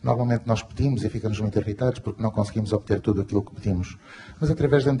 Normalmente nós pedimos e ficamos muito irritados porque não conseguimos obter tudo aquilo que pedimos. Mas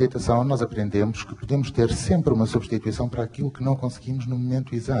através da meditação nós aprendemos que podemos ter sempre uma substituição para aquilo que não conseguimos no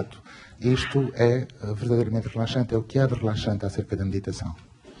momento exato. Isto é verdadeiramente relaxante, é o que há de relaxante acerca da meditação.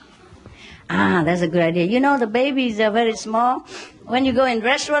 That's a good idea. You know, the babies are very small. When you go in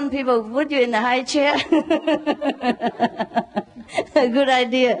restaurant, people put you in the high chair. A good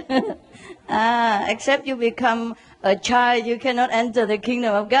idea. Except you become a child, you cannot enter the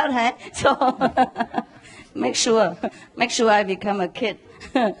kingdom of God, huh? So make sure I become a kid.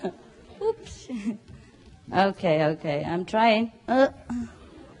 Oops. Okay, I'm trying.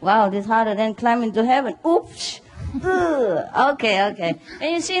 Wow, this is harder than climbing to heaven. Oops. Okay.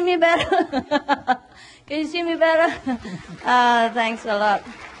 Can you see me better? Can you see me better? Thanks a lot.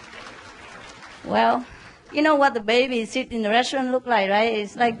 Well, you know what the babies sit in the restaurant look like, right?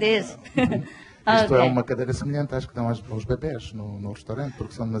 It's like this. Isto é uma cadeira semelhante às que dão aos bebés no restaurante,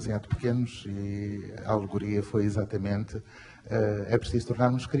 porque são demasiado pequenos e a alegoria foi exatamente é preciso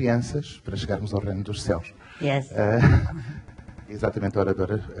tornarmos crianças para chegarmos ao reino dos céus. Yes. Exatamente, a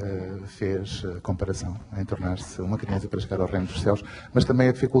oradora fez a comparação em tornar-se uma criança para chegar ao reino dos céus, mas também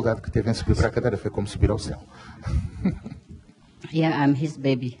a dificuldade que teve em subir para a cadeira foi como subir ao céu. Yeah, I'm his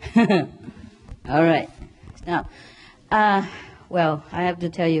baby. All right. Now, well, I have to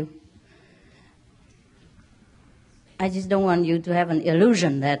tell you, I just don't want you to have an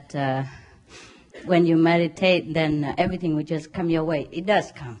illusion that when you meditate, then everything will just come your way. It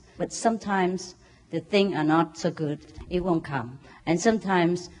does come, but sometimes the things are not so good. It won't come. And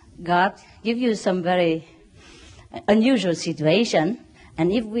sometimes God gives you some very unusual situation,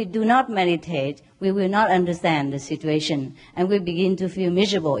 and if we do not meditate, we will not understand the situation, and we begin to feel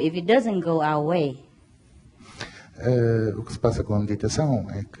miserable if it doesn't go our way. O que se passa com a meditação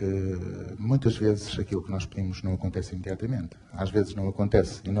é que muitas vezes aquilo que nós pedimos não acontece imediatamente. Às vezes não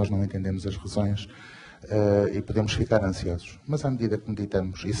acontece e nós não entendemos as razões e podemos ficar ansiosos. Mas à medida que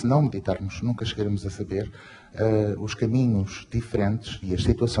meditamos, e se não meditarmos, nunca chegaremos a saber os caminhos diferentes e as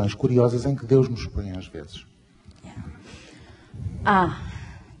situações curiosas em que Deus nos põe às vezes.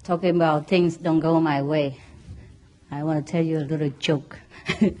 Talking about things don't go my way, I want to tell you a little joke.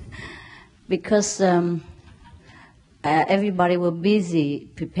 Because everybody was busy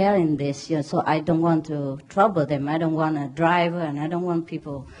preparing this, so I don't want to trouble them. I don't want a driver, and I don't want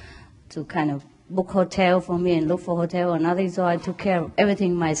people to kind of book hotel for me and look for hotel or nothing, so I took care of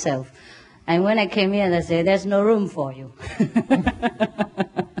everything myself. And when I came here, they said, there's no room for you.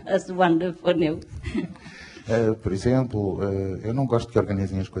 That's wonderful news. Por exemplo, eu não gosto que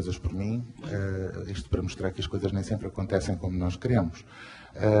organizem as coisas por mim, isto para mostrar que as coisas nem sempre acontecem como nós queremos.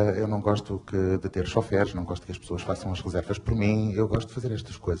 Eu não gosto de ter choferes, não gosto que as pessoas façam as reservas por mim, eu gosto de fazer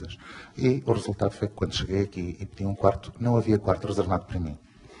estas coisas. E o resultado foi que quando cheguei aqui e pedi um quarto, não havia quarto reservado para mim.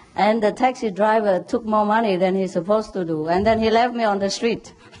 And the taxi driver took more money than he's supposed to do, and then he left me on the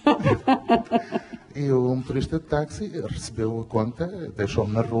street. E o motorista de táxi recebeu a conta,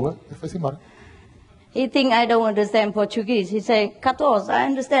 deixou-me na rua e foi-se embora. He think I don't understand Portuguese. He say, 14, I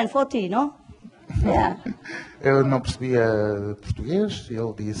understand 40, no? Yeah. Eu não percebia português,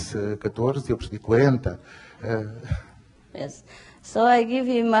 ele disse 14 e eu percebi 40. Yes. So I give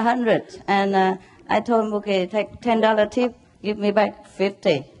him 100, and I told him, okay, take $10 tip, give me back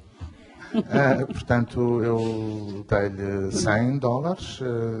 50. Portanto, eu dei-lhe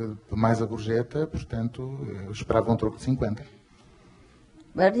 $100, mais a gorjeta, portanto, eu esperava um troco de 50.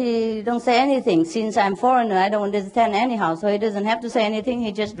 But he don't say anything. Since I'm foreigner, I don't understand anyhow, so he doesn't have to say anything,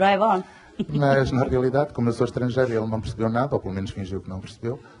 he just drive on. Mas, na realidade, como eu sou estrangeiro e ele não percebeu nada, ou pelo menos fingiu que não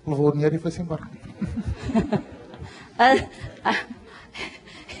percebeu, levou o dinheiro e foi-se embora.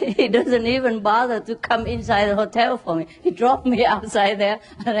 He doesn't even bother to come inside the hotel for me. He dropped me outside there,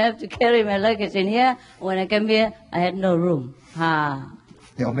 and I have to carry my luggage in here. When I came here, I had no room.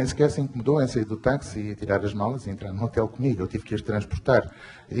 Ele nem sequer se incomodou em sair do táxi e tirar as malas e entrar no hotel comigo. Eu tive que as transportar.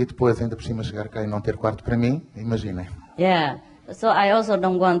 E depois, ainda por cima, chegar cá e não ter quarto para mim, imaginem. Yeah. So I also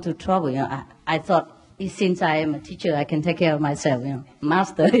don't want to trouble, you know. I thought, since I am a teacher, I can take care of myself, you know.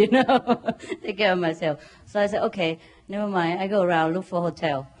 Master, you know, take care of myself. So I said, okay, never mind. I go around, look for a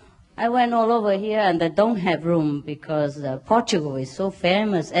hotel. I went all over here, and they don't have room because Portugal is so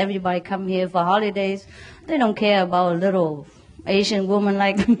famous. Everybody come here for holidays. They don't care about a little Asian woman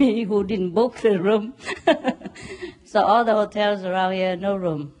like me who didn't book the room. So all the hotels around here, no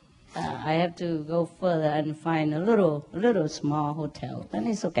room. I have to go further and find a little small hotel. Then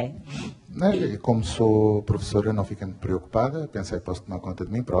it's okay. E como sou professora, não fiquei preocupada. Pensei, posso tomar conta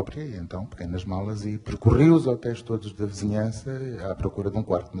de mim própria. E então peguei nas malas e percorri os hotéis todos da vizinhança à procura de um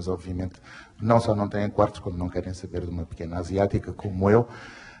quarto. Mas, obviamente, não só não têm quartos, como não querem saber de uma pequena asiática como eu.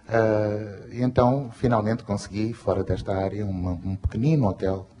 E então, finalmente, consegui, fora desta área, um pequenino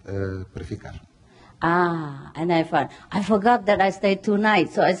hotel para ficar. And I forgot that I stayed 2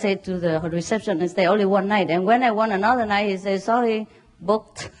 nights. So I said to the reception, I stay only 1 night. And when I want another night, he says, sorry,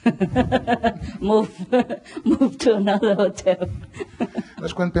 booked. Move to another hotel.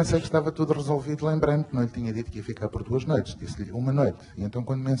 Mas quando pensei que estava tudo resolvido, lembrei-me que não lhe tinha dito que ia ficar por 2 noites. Disse-lhe 1 noite. E então,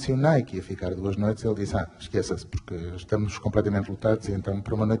 quando mencionei que ia ficar 2 noites, ele disse, esqueça-se, porque estamos completamente lotados e então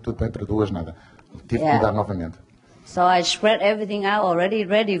para 1 noite tudo bem, para 2 nada. Tive que mudar novamente. So I spread everything out already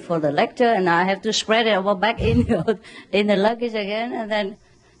ready for the lecture, and I have to spread it all back in the luggage again, and then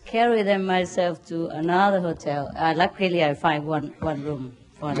carry them myself to another hotel. Luckily, I find one room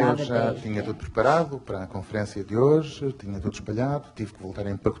for another day. Eu já tinha tudo preparado para a conferência de hoje, tinha tudo espalhado, tive que voltar a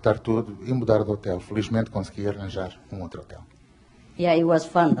empacotar tudo e mudar de hotel. Felizmente consegui arranjar um outro hotel. Yeah, it was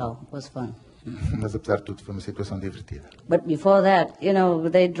fun though. It was fun. Mas apesar de tudo foi uma situação divertida. But before that, you know,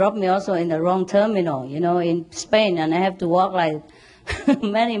 they dropped me also in the wrong terminal, you know, in Spain, and I have to walk like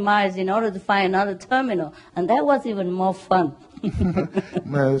many miles in order to find another terminal, and that was even more fun.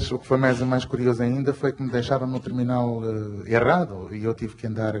 Mas o que foi mais curioso ainda foi que me deixaram no terminal errado e eu tive que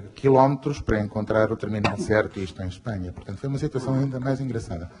andar quilómetros para encontrar o terminal certo, isto em Espanha. Portanto, foi uma situação ainda mais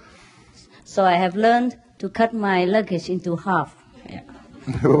engraçada. So I have learned to cut my luggage into half. Yeah.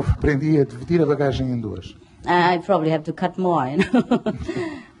 Eu aprendi a dividir a bagagem em 2. I probably have to cut more, you know.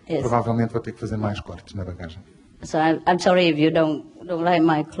 Yes. Provavelmente vou ter que fazer mais cortes na bagagem. So I'm sorry if you don't like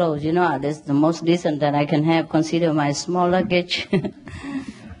my clothes. You know, that's the most decent that I can have. Consider my small luggage.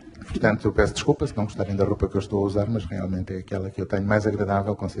 Portanto, eu peço desculpa se não gostarem da roupa que eu estou a usar, mas realmente é aquela que eu tenho mais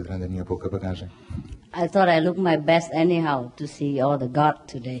agradável, considerando a minha pouca bagagem. I thought I looked my best anyhow to see all the God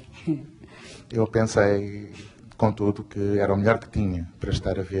today. Eu pensei, contudo, que era o melhor que tinha para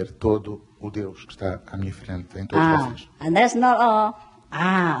estar a ver todo o Deus que está à minha frente em todos vocês. And that's not all.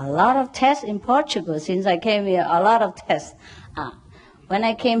 A lot of tests in Portugal since I came here. A lot of tests. When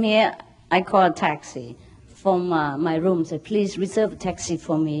I came here, I called a taxi from my room. Said, please reserve a taxi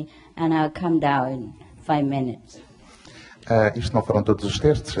for me, and I'll come down in 5 minutes. Isto não foram todos os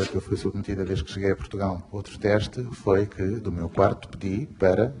testes a que eu fui submetida desde que cheguei a Portugal. Outro teste foi que do meu quarto pedi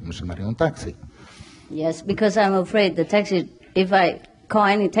para me chamarem um táxi. Yes, because I'm afraid the taxi, if I call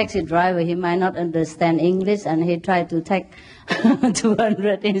any taxi driver, he might not understand English, and he tried to take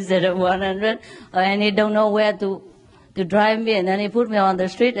 200 instead of 100, and he don't know where to drive me, and then he put me on the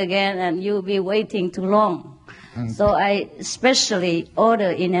street again, and you'll be waiting too long. So I specially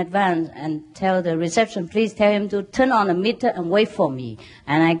order in advance and tell the reception, please tell him to turn on the meter and wait for me.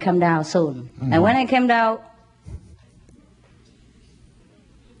 And I come down soon. And when I came down,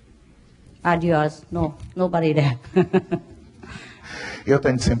 adios, no, nobody there. Eu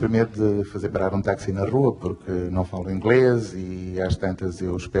tenho sempre medo de fazer parar um táxi na rua porque não falo inglês e às tantas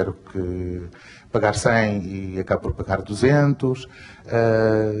eu espero que pagar 100 e acabo por pagar 200.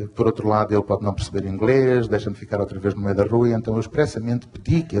 Por outro lado, ele pode não perceber inglês, deixa-me ficar outra vez no meio da rua e então eu expressamente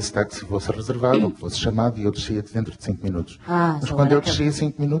pedi que esse táxi fosse reservado, ou que fosse chamado e eu descia dentro de 5 minutos. Mas so quando eu descia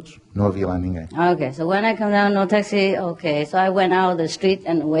 5 minutos, não havia lá ninguém. Okay, so when I come down, no taxi, okay. So I went out the street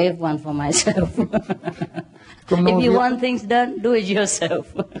and waved one for myself. If you want things done, do it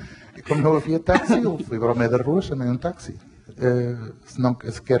yourself. E como não havia táxi, eu fui para o meio da rua, chamei um táxi.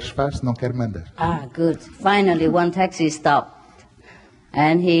 Se queres faz, se não quer mandar. Good. Finally, one taxi stopped.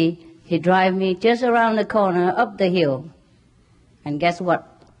 And he drive me just around the corner, up the hill. And guess what?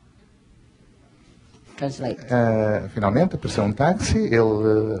 Translate. Finalmente apareceu um táxi,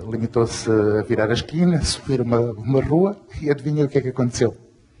 ele limitou-se a virar a esquina, a subir uma rua e adivinha o que é que aconteceu?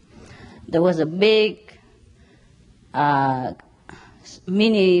 There was a big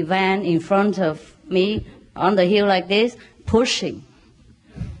minivan in front of me on the hill like this, pushing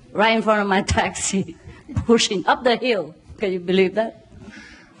right in front of my taxi, pushing up the hill. Can you believe that?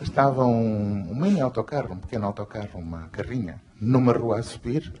 Estava um mini autocarro, um pequeno autocarro, uma carrinha, numa rua a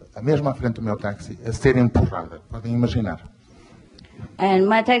subir, mesmo à frente do meu táxi, a ser empurrada. Podem imaginar. And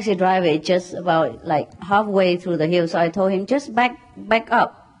my taxi driver is just about like halfway through the hill, so I told him, just back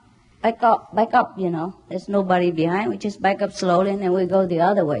up. Back up, you know. There's nobody behind. We just back up slowly and then we go the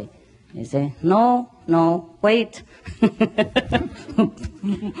other way. He said, no, wait.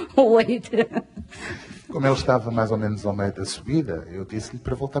 Wait. Como ele estava mais ou menos ao meio da subida, eu disse-lhe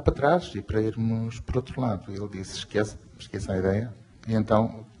para voltar para trás e para irmos para o outro lado. Ele disse, esqueça a ideia. E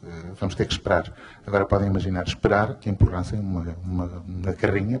então, vamos ter que esperar. Agora podem imaginar, esperar que empurrassem uma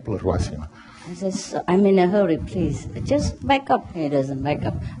carrinha pela rua acima. I said, I'm in a hurry, please. Just back up. He doesn't back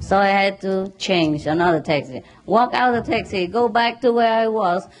up. So I had to change another taxi. Walk out of the taxi, go back to where I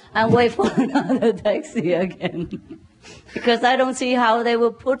was, and wait for another taxi again. Because I don't see how they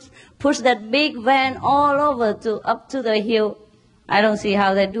will push that big van all over up to the hill. I don't see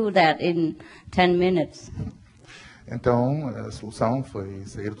how they do that in 10 minutes. Então, a solução foi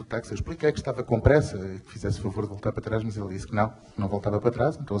sair do táxi. Eu expliquei que estava com pressa, que fizesse o favor de voltar para trás, mas ele disse que não voltava para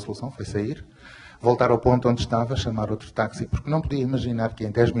trás. Então a solução foi sair, voltar ao ponto onde estava, chamar outro táxi, porque não podia imaginar que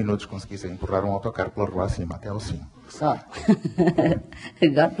em 10 minutos conseguissem empurrar um autocarro pela rua acima, até ao cimo. So,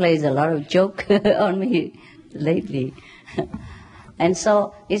 God plays a lot of joke on me lately. And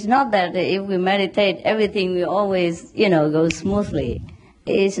so, it's not that if we meditate, everything will always, go smoothly.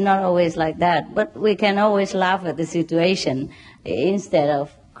 It's not always like that, but we can always laugh at the situation instead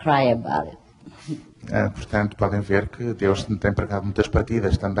of cry about it. Portanto, podem ver que Deus me tem pregado muitas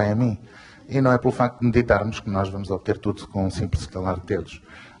partidas também a mim. E não é pelo facto de meditarmos que nós vamos obter tudo com um simples estalar de dedos.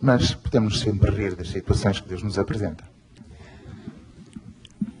 Mas podemos sempre rir das situações que Deus nos apresenta.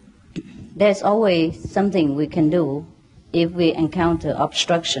 There's always something we can do if we encounter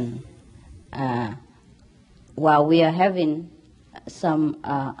obstruction while we are having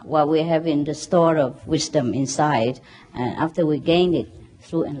the store of wisdom inside, and after we gain it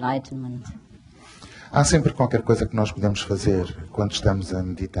through enlightenment. Há sempre qualquer coisa que nós podemos fazer quando estamos a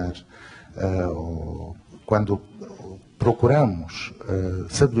meditar, ou quando procuramos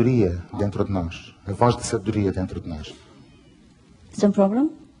sabedoria dentro de nós, a voz de sabedoria dentro de nós. Some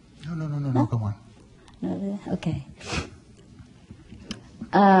problem? No, come on. No, okay.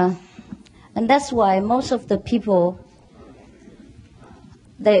 And that's why most of the people,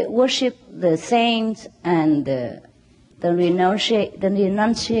 they worship the saints and the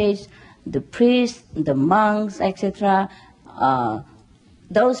renunciates, the priests, the monks, etc.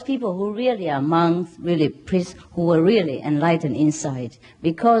 Those people who really are monks, really priests, who were really enlightened inside,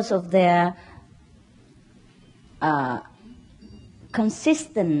 because of their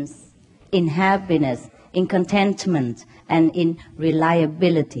consistence in happiness, in contentment, and in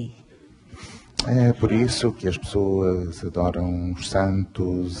reliability. É por isso que as pessoas adoram os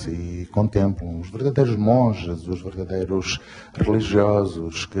santos e contemplam os verdadeiros monges, os verdadeiros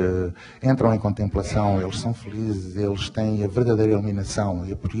religiosos que entram em contemplação, eles são felizes, eles têm a verdadeira iluminação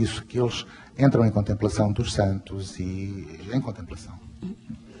e é por isso que eles entram em contemplação dos santos e em contemplação.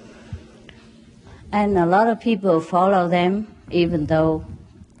 And a lot of people follow them even though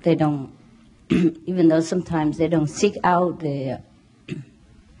they don't, even though sometimes they don't seek out the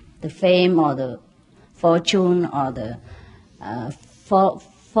fame or the fortune or the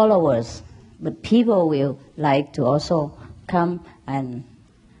followers, but people will like to also come and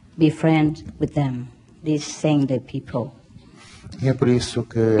be friends with them, these saintly people. E é por isso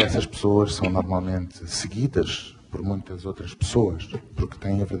que essas pessoas são normalmente seguidas por muitas outras pessoas, porque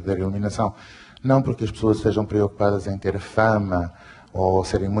têm a verdadeira iluminação. Não porque as pessoas estejam preocupadas em ter fama ou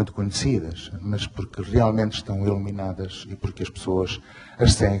serem muito conhecidas, mas porque realmente estão iluminadas e porque as pessoas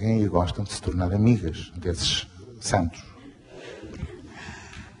as seguem e gostam de se tornar amigas desses santos.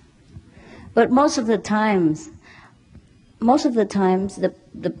 But most of the times,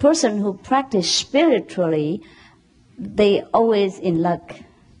 the person who practice spiritually, they always in luck,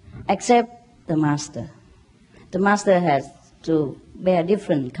 except the master. The master has to bear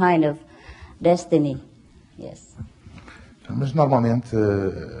different kind of destiny. Yes. Mas normalmente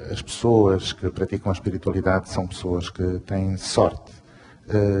as pessoas que praticam a espiritualidade são pessoas que têm sorte,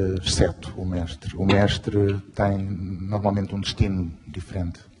 exceto o mestre. O mestre tem normalmente um destino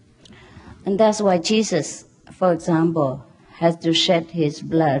diferente. And that's why Jesus, for example, has to shed his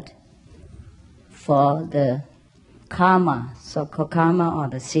blood for the karma, so-called karma or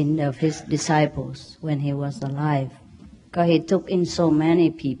the sin of his disciples when he was alive. Because he took in so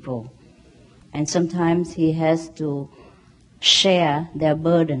many people. And sometimes he has to share their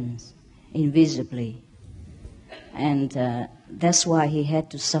burdens invisibly. And that's why he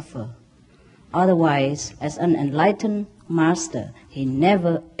had to suffer. Otherwise, as an enlightened master, he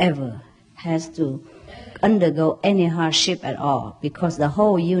never ever has to undergo any hardship at all, because the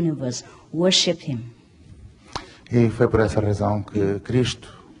whole universe worshipped him. E foi por essa razão que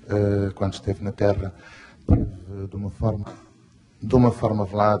Cristo, quando esteve na Terra, teve de uma forma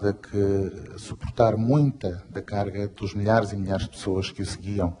velada que suportar muita da carga dos milhares e milhares de pessoas que o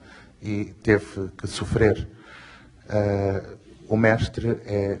seguiam e teve que sofrer. O mestre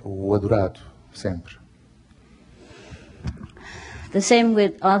é o adorado, sempre. The same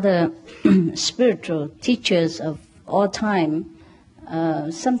with other spiritual teachers of all time.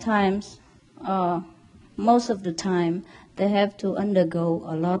 Sometimes, most of the time, they have to undergo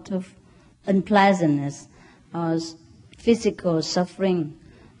a lot of unpleasantness, physical suffering,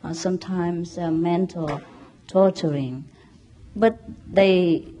 sometimes mental torturing. But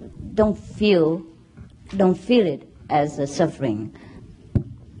they don't feel it as a suffering.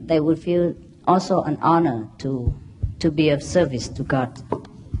 They would feel also an honor to be of service to God.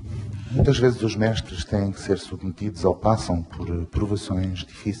 Muitas vezes os mestres têm que ser submetidos ou passam por provações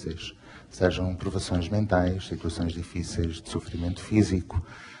difíceis, sejam provações mentais, situações difíceis de sofrimento físico,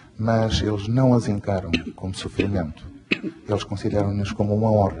 mas eles não as encaram como sofrimento. Eles consideram-nas como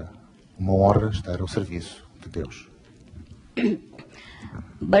uma honra estar ao serviço de Deus.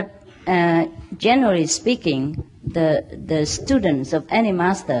 But generally speaking, the students of any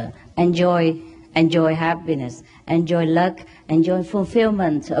master enjoy happiness, enjoy luck, enjoy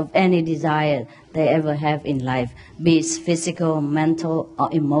fulfillment of any desire they ever have in life, be it physical, mental, or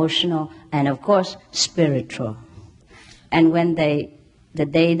emotional, and of course spiritual. And when the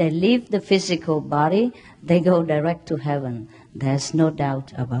day they leave the physical body, they go direct to heaven. There's no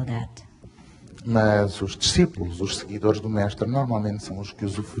doubt about that. Mas os discípulos, os seguidores do mestre, normalmente são os que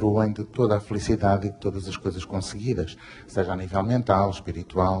usufruem de toda a felicidade e de todas as coisas conseguidas, seja a nível mental,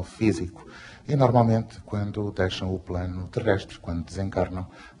 espiritual, físico. E normalmente, quando deixam o plano terrestre, quando desencarnam,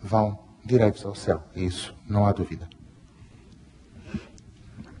 vão direitos ao céu. E isso não há dúvida.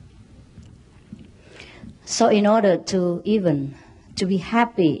 So in order to be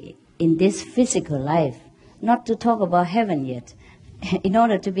happy in this physical life, not to talk about heaven yet, in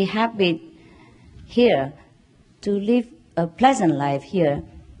order to be happy here, to live a pleasant life here,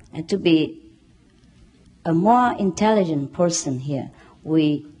 and to be a more intelligent person here,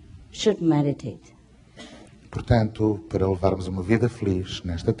 we should meditate. Portanto, para levarmos uma vida feliz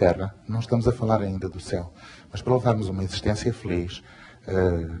nesta terra, não estamos a falar ainda do céu, mas para levarmos uma existência feliz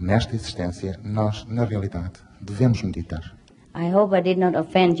nesta existência, nós, na realidade, devemos meditar. I hope I did not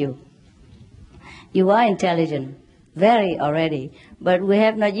offend you. You are intelligent, very already, but we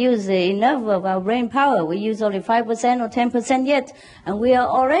have not used enough of our brain power. We use only 5% or 10% yet, and we are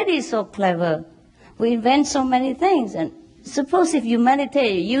already so clever. We invent so many things, and suppose if you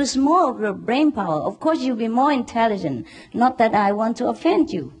meditate, use more of your brain power, of course you'll be more intelligent. Not that I want to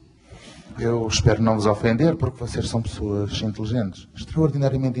offend you. Eu espero não vos ofender, porque vocês são pessoas inteligentes,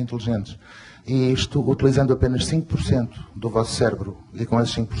 extraordinariamente inteligentes. E isto utilizando apenas 5% do vosso cérebro. E com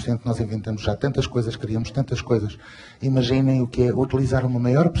esses 5% nós inventamos já tantas coisas, criamos tantas coisas. Imaginem o que é utilizar uma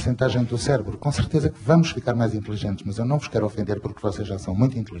maior percentagem do cérebro. Com certeza que vamos ficar mais inteligentes, mas eu não vos quero ofender porque vocês já são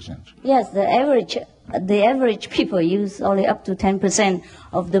muito inteligentes. Yes, the average people use only up to 10%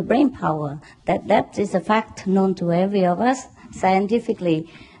 of the brain power. That is a fact known to every of us scientifically.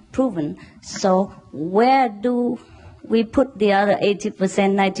 proven. So where do we put the other 80%,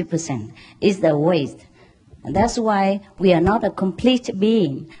 90%? Is the waste. And that's why we are not a complete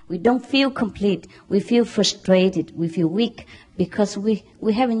being. We don't feel complete. We feel frustrated. We feel weak because we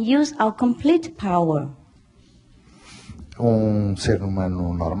haven't used our complete power. Ser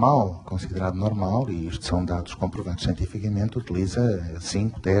humano normal, considerado normal, e isto são dados comprovados cientificamente, utiliza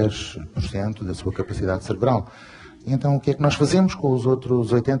 5, 10% da sua capacidade cerebral. E então o que é que nós fazemos com os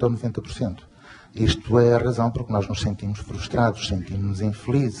outros 80% ou 90%? Isto é a razão por que nós nos sentimos frustrados, sentimos-nos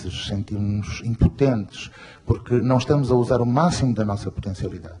infelizes, sentimos-nos impotentes, porque não estamos a usar o máximo da nossa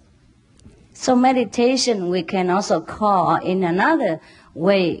potencialidade. So meditation we can also call in another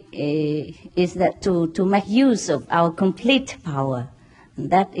way is that to make use of our complete power. And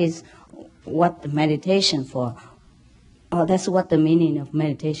that is what the meditation for. Or that's what the meaning of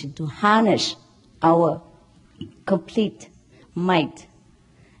meditation, to harness our complete might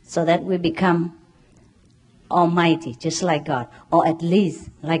so that we become almighty, just like God, or at least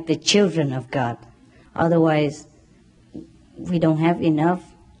like the children of God. Otherwise, we don't have enough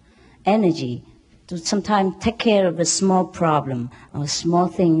energy to sometimes take care of a small problem or small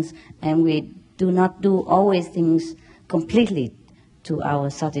things, and we do not do always things completely to our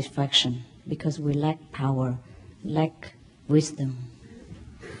satisfaction because we lack power, lack wisdom.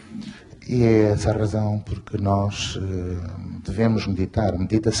 E é essa a razão porque nós devemos meditar.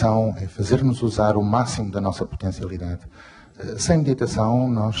 Meditação é fazer-nos usar o máximo da nossa potencialidade. Sem meditação,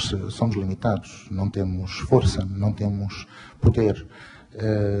 nós somos limitados, não temos força, não temos poder.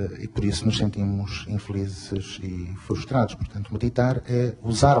 E por isso nos sentimos infelizes e frustrados. Portanto, meditar é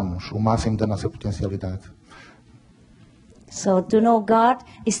usarmos o máximo da nossa potencialidade. So to know God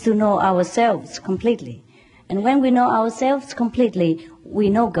is to know ourselves completely. And when we know ourselves completely, we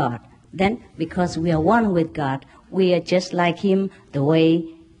know God. Then, because we are one with God, we are just like Him the way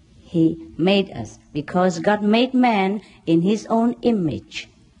He made us. Because God made man in His own image.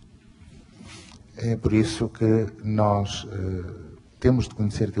 É por isso que nós temos de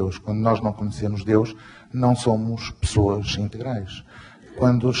conhecer Deus. Quando nós não conhecemos Deus, não somos pessoas integrais.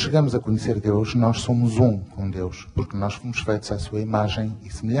 Quando chegamos a conhecer Deus, nós somos um com Deus, porque nós fomos feitos à sua imagem e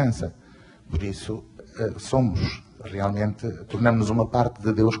semelhança. Por isso, somos realmente, tornamos-nos uma parte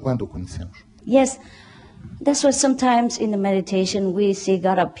de Deus quando o conhecemos. Yes, that's why sometimes in the meditation we see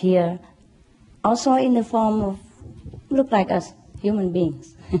God appear also in the form of, look like us, human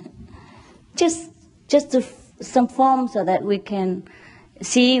beings. just some form so that we can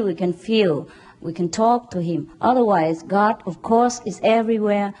see, we can feel, we can talk to Him. Otherwise, God, of course, is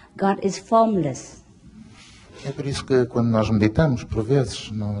everywhere. God is formless. É por isso que quando nós meditamos, por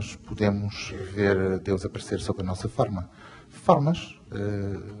vezes, nós podemos ver Deus aparecer sob a nossa forma. Formas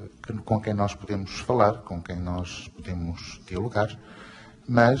com quem nós podemos falar, com quem nós podemos dialogar.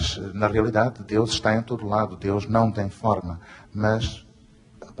 Mas, na realidade, Deus está em todo lado. Deus não tem forma. Mas,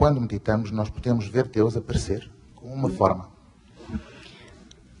 quando meditamos, nós podemos ver Deus aparecer com uma forma.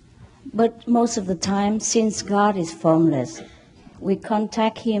 But most of the time, since God is formless, we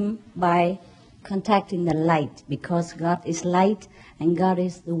contact Him by contacting the light, because God is light and God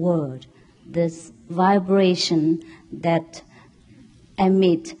is the Word. This vibration that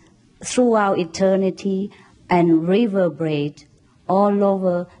emit throughout eternity and reverberate all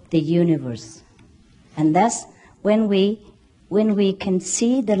over the universe. And that's when we can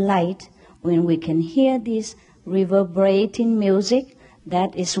see the light, when we can hear this reverberating music,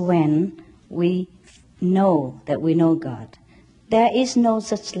 that is when we know that we know God. There is no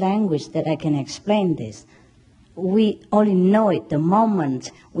such language that I can explain this. We only know it the moment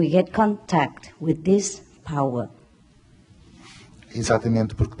we get contact with this power.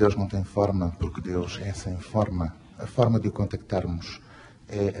 Exatamente porque Deus não tem forma, porque Deus é sem forma. A forma de o contactarmos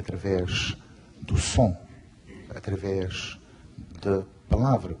é através do som, através da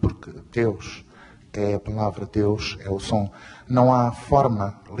palavra, porque Deus é a palavra, Deus é o som. Não há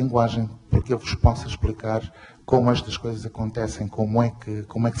forma, linguagem, porque eu vos possa explicar como estas coisas acontecem, como é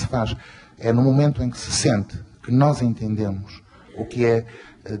que se faz. É no momento em que se sente, que nós entendemos o que é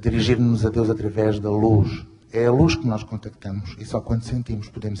dirigir-nos a Deus através da luz. É a luz que nós contactamos e só quando sentimos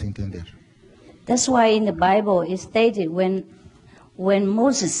podemos entender. That's why in the Bible it's stated when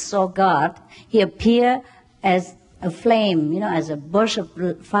Moses saw God, he appeared as a flame, as a burst of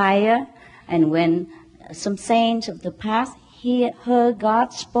fire. And when some saints of the past heard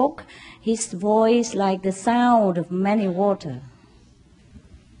God spoke, His voice like the sound of many water.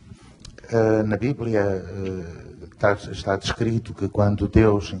 Na Bíblia está descrito que quando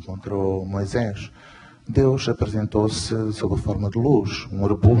Deus encontrou Moisés, Deus apresentou-se sob a forma de luz, um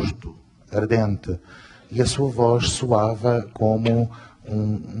arbusto ardente, e a sua voz soava como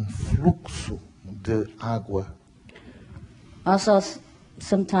fluxo de água. Also,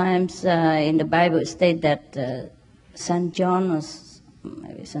 sometimes in the Bible it states that St. John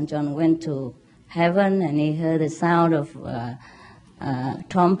went to heaven and he heard the sound of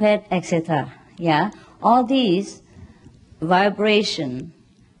trumpet, etc. Yeah, all these vibration,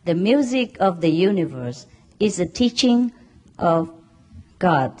 the music of the universe is a teaching of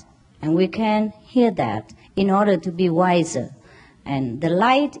God, and we can hear that in order to be wiser. And the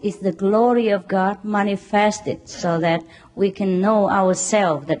light is the glory of God manifested so that we can know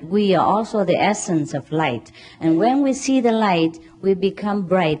ourselves that we are also the essence of light. And when we see the light, we become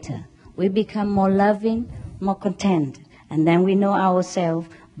brighter. We become more loving, more content. And then we know ourselves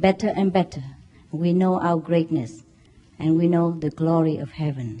better and better. We know our greatness. And we know the glory of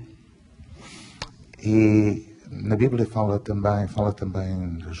heaven. E na Bíblia fala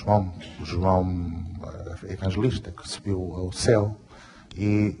também de João evangelista, que subiu ao céu,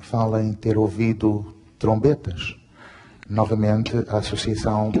 e fala em ter ouvido trombetas. Novamente, a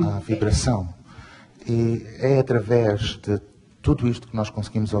associação à vibração. E é através de tudo isto que nós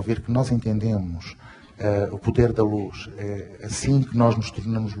conseguimos ouvir que nós entendemos o poder da luz. É assim que nós nos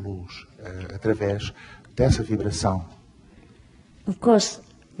tornamos luz, através dessa vibração. Of course,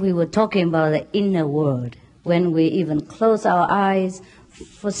 we were talking about the inner world. When we even close our eyes,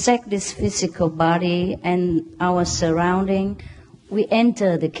 forsake this physical body and our surrounding, we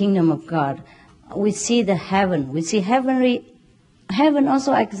enter the kingdom of God. We see the heaven. We see heaven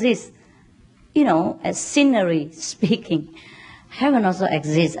also exists, as scenery speaking. Heaven also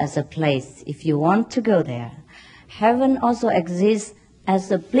exists as a place if you want to go there. Heaven also exists as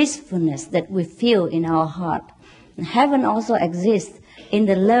the blissfulness that we feel in our heart. And heaven also exists in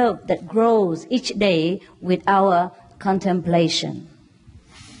the love that grows each day with our contemplation.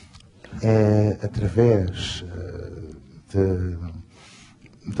 É através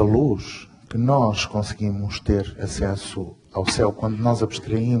da luz que nós conseguimos ter acesso ao céu. Quando nós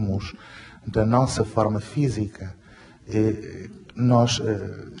abstraímos da nossa forma física, nós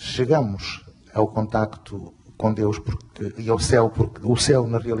chegamos ao contacto com Deus e ao céu, porque o céu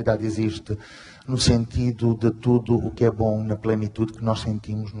na realidade existe no sentido de tudo o que é bom, na plenitude que nós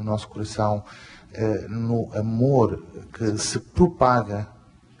sentimos no nosso coração, no amor que se propaga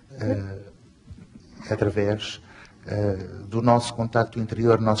através do nosso contacto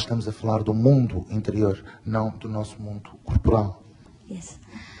interior. Nós estamos a falar do mundo interior, não do nosso mundo corporal. Yes.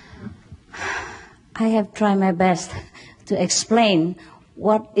 I have tried my best to explain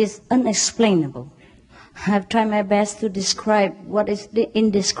what is unexplainable. I have tried my best to describe what is the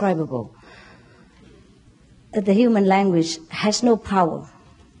indescribable. The human language has no power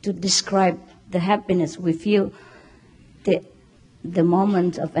to describe the happiness we feel, the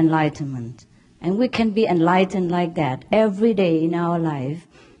moment of enlightenment. And we can be enlightened like that every day in our life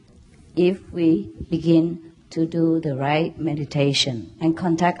if we begin to do the right meditation and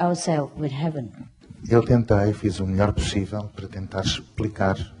contact ourselves with heaven. Eu fiz o melhor possível para tentar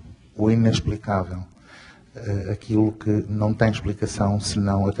explicar o inexplicável, aquilo que não tem explicação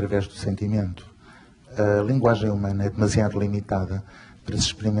senão através do sentimento. A linguagem humana é demasiado limitada para se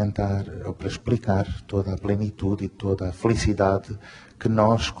experimentar ou para explicar toda a plenitude e toda a felicidade que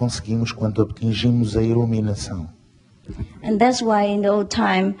nós conseguimos quando atingimos a iluminação. And that's why in the old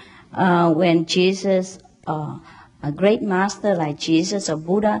time, when Jesus, a great master like Jesus or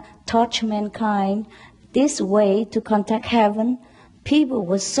Buddha, taught mankind this way to contact heaven, people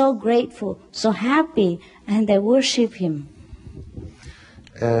were so grateful, so happy, and they worship him.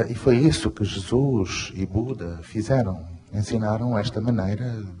 E foi isso que Jesus e Buda fizeram. Ensinaram esta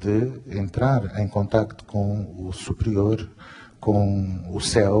maneira de entrar em contacto com o superior, com o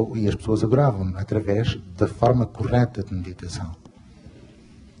céu, e as pessoas adoravam através da forma correta de meditação.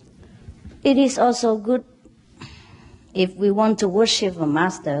 It is also good if we want to worship a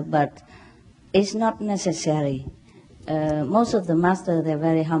master, but it's not necessary. Most of the masters, they're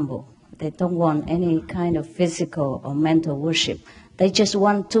very humble. They don't want any kind of physical or mental worship. They just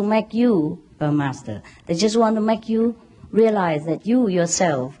want to make you a master. They just want to make you realize that you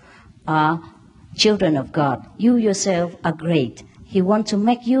yourself are children of God. You yourself are great. He wants to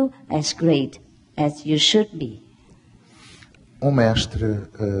make you as great as you should be. Mestre,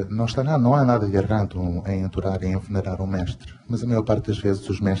 não há nada de errado em adorar e em venerar um mestre, mas a maior parte das vezes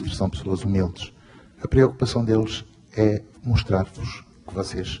os mestres são pessoas humildes. A preocupação deles é mostrar-vos que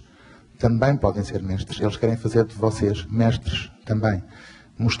vocês também podem ser mestres. Eles querem fazer de vocês mestres também.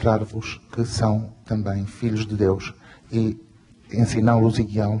 Mostrar-vos que são também filhos de Deus e ensiná-los e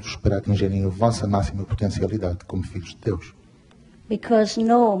guiá-los para atingirem a vossa máxima potencialidade como filhos de Deus. Because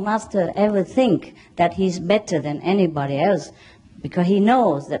no master ever think that he's better than anybody else. because he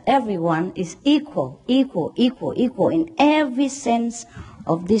knows that everyone is equal in every sense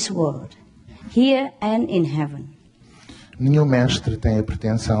of this world, here and in heaven. Nenhum mestre tem a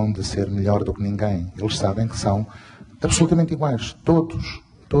pretensão de ser melhor do que ninguém. Eles sabem que são absolutamente iguais.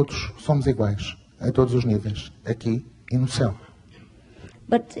 Todos somos iguais, a todos os níveis, aqui e no céu.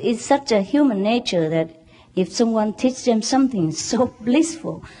 But it's such a human nature that if someone teaches them something so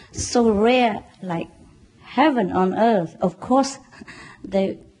blissful, so rare, like heaven on earth, of course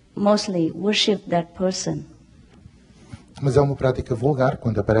they mostly worship that person. Mas é uma prática vulgar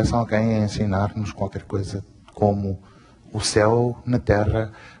quando aparece alguém a ensinar-nos qualquer coisa como o céu na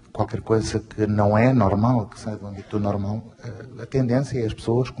terra, qualquer coisa que não é normal, que sai do âmbito normal. A tendência é as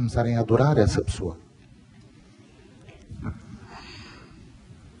pessoas começarem a adorar essa pessoa.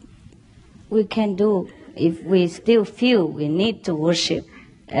 We can do, if we still feel we need to worship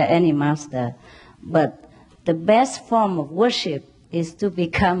any master, but the best form of worship is to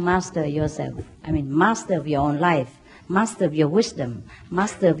become master yourself. I mean, master of your own life, master of your wisdom,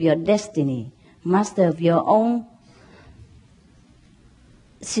 master of your destiny, master of your own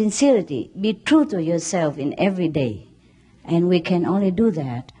sincerity. Be true to yourself in every day. And we can only do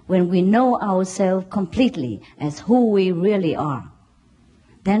that when we know ourselves completely as who we really are.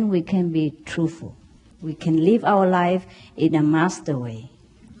 Then we can be truthful. We can live our life in a master way.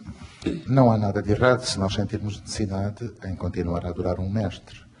 Não há nada de errado se nós sentirmos necessidade em continuar a adorar um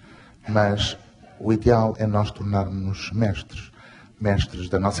mestre. Mas o ideal é nós tornarmos mestres. Mestres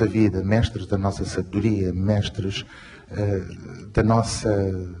da nossa vida, mestres da nossa sabedoria, mestres da nossa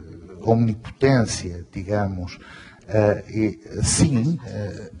omnipotência, digamos. E sim,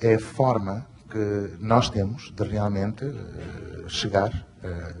 é a forma que nós temos de realmente chegar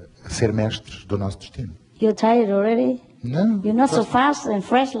a ser mestres do nosso destino. You're tired already? No. You're not so fast and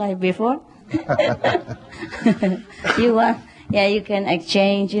fresh like before? You can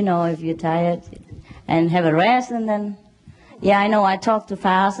exchange, if you're tired, and have a rest, and then, I know I talk too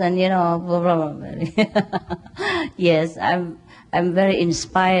fast, and, blah, blah, blah. Yes, I'm very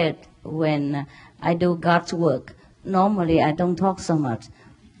inspired when I do God's work. Normally, I don't talk so much.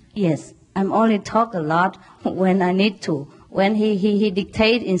 Yes, I'm only talk a lot when I need to. When he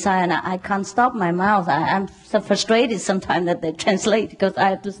dictates inside and I can't stop my mouth, I'm so frustrated sometimes that they translate because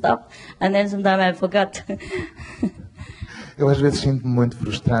I have to stop and then sometimes I forgot. Eu às vezes sinto-me muito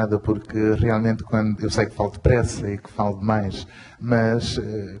frustrada porque realmente quando eu sei que falo depressa e que falo demais, mas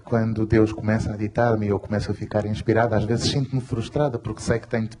quando Deus começa a ditar-me e eu começo a ficar inspirada, às vezes sinto-me frustrada porque sei que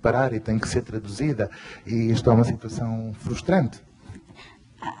tenho de parar e tenho que ser traduzida e isto é uma situação frustrante.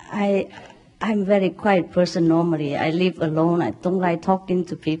 I'm a very quiet person normally. I live alone. I don't like talking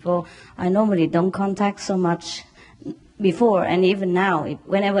to people. I normally don't contact so much before and even now.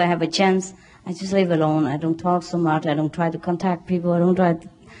 Whenever I have a chance, I just live alone. I don't talk so much. I don't try to contact people. I don't try to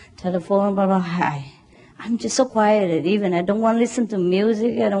telephone, blah, blah. I'm just so quiet. Even I don't want to listen to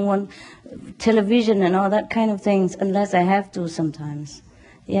music. I don't want television and all that kind of things unless I have to sometimes.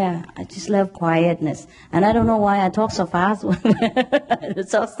 Yeah, I just love quietness. And I don't know why I talk so fast, I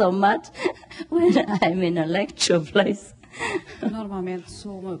talk so much when I'm in a lecture place. Normalmente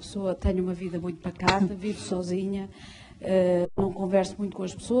sou uma pessoa, tenho uma vida muito pacata, vivo sozinha, não converso muito com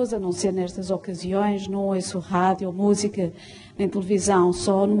as pessoas, a não ser nestas ocasiões, não ouço rádio ou música, nem televisão,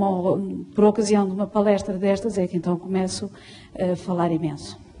 só por ocasião de uma palestra destas é que então começo a falar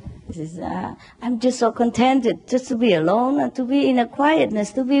imenso. I'm just so contented just to be alone and to be in a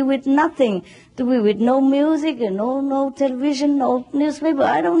quietness, to be with nothing, to be with no music and no television, no newspaper.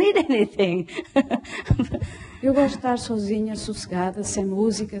 I don't need anything. Eu gosto de estar sozinha, sossegada, sem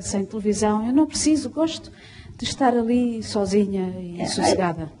música, sem televisão. Eu não preciso, gosto de estar ali sozinha e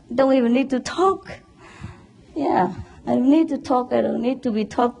sossegada. I don't even need to talk. Yeah. I don't need to talk, I don't need to be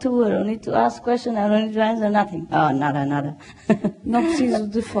talked to, I don't need to ask questions, I don't need to answer nothing. Oh, nada. Não preciso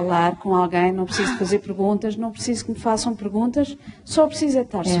de falar com alguém, não preciso de fazer perguntas, não preciso que me façam perguntas, só preciso de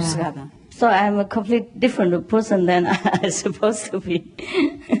estar sossegada. So I'm a completely different person than I'm supposed to be.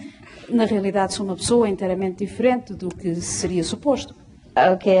 Na realidade sou uma pessoa inteiramente diferente do que seria suposto.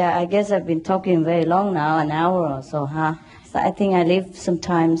 Okay, I guess I've been talking very long now, an hour or so, huh? So I think I leave some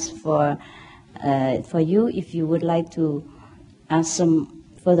times for you, if you would like to ask some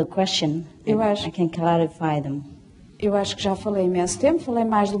further question, I can clarify them. Eu acho que já falei imenso tempo, falei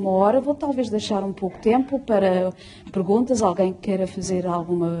mais de uma hora, vou talvez deixar um pouco tempo para perguntas, alguém que queira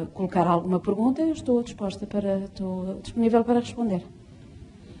colocar alguma pergunta, eu estou disponível para responder.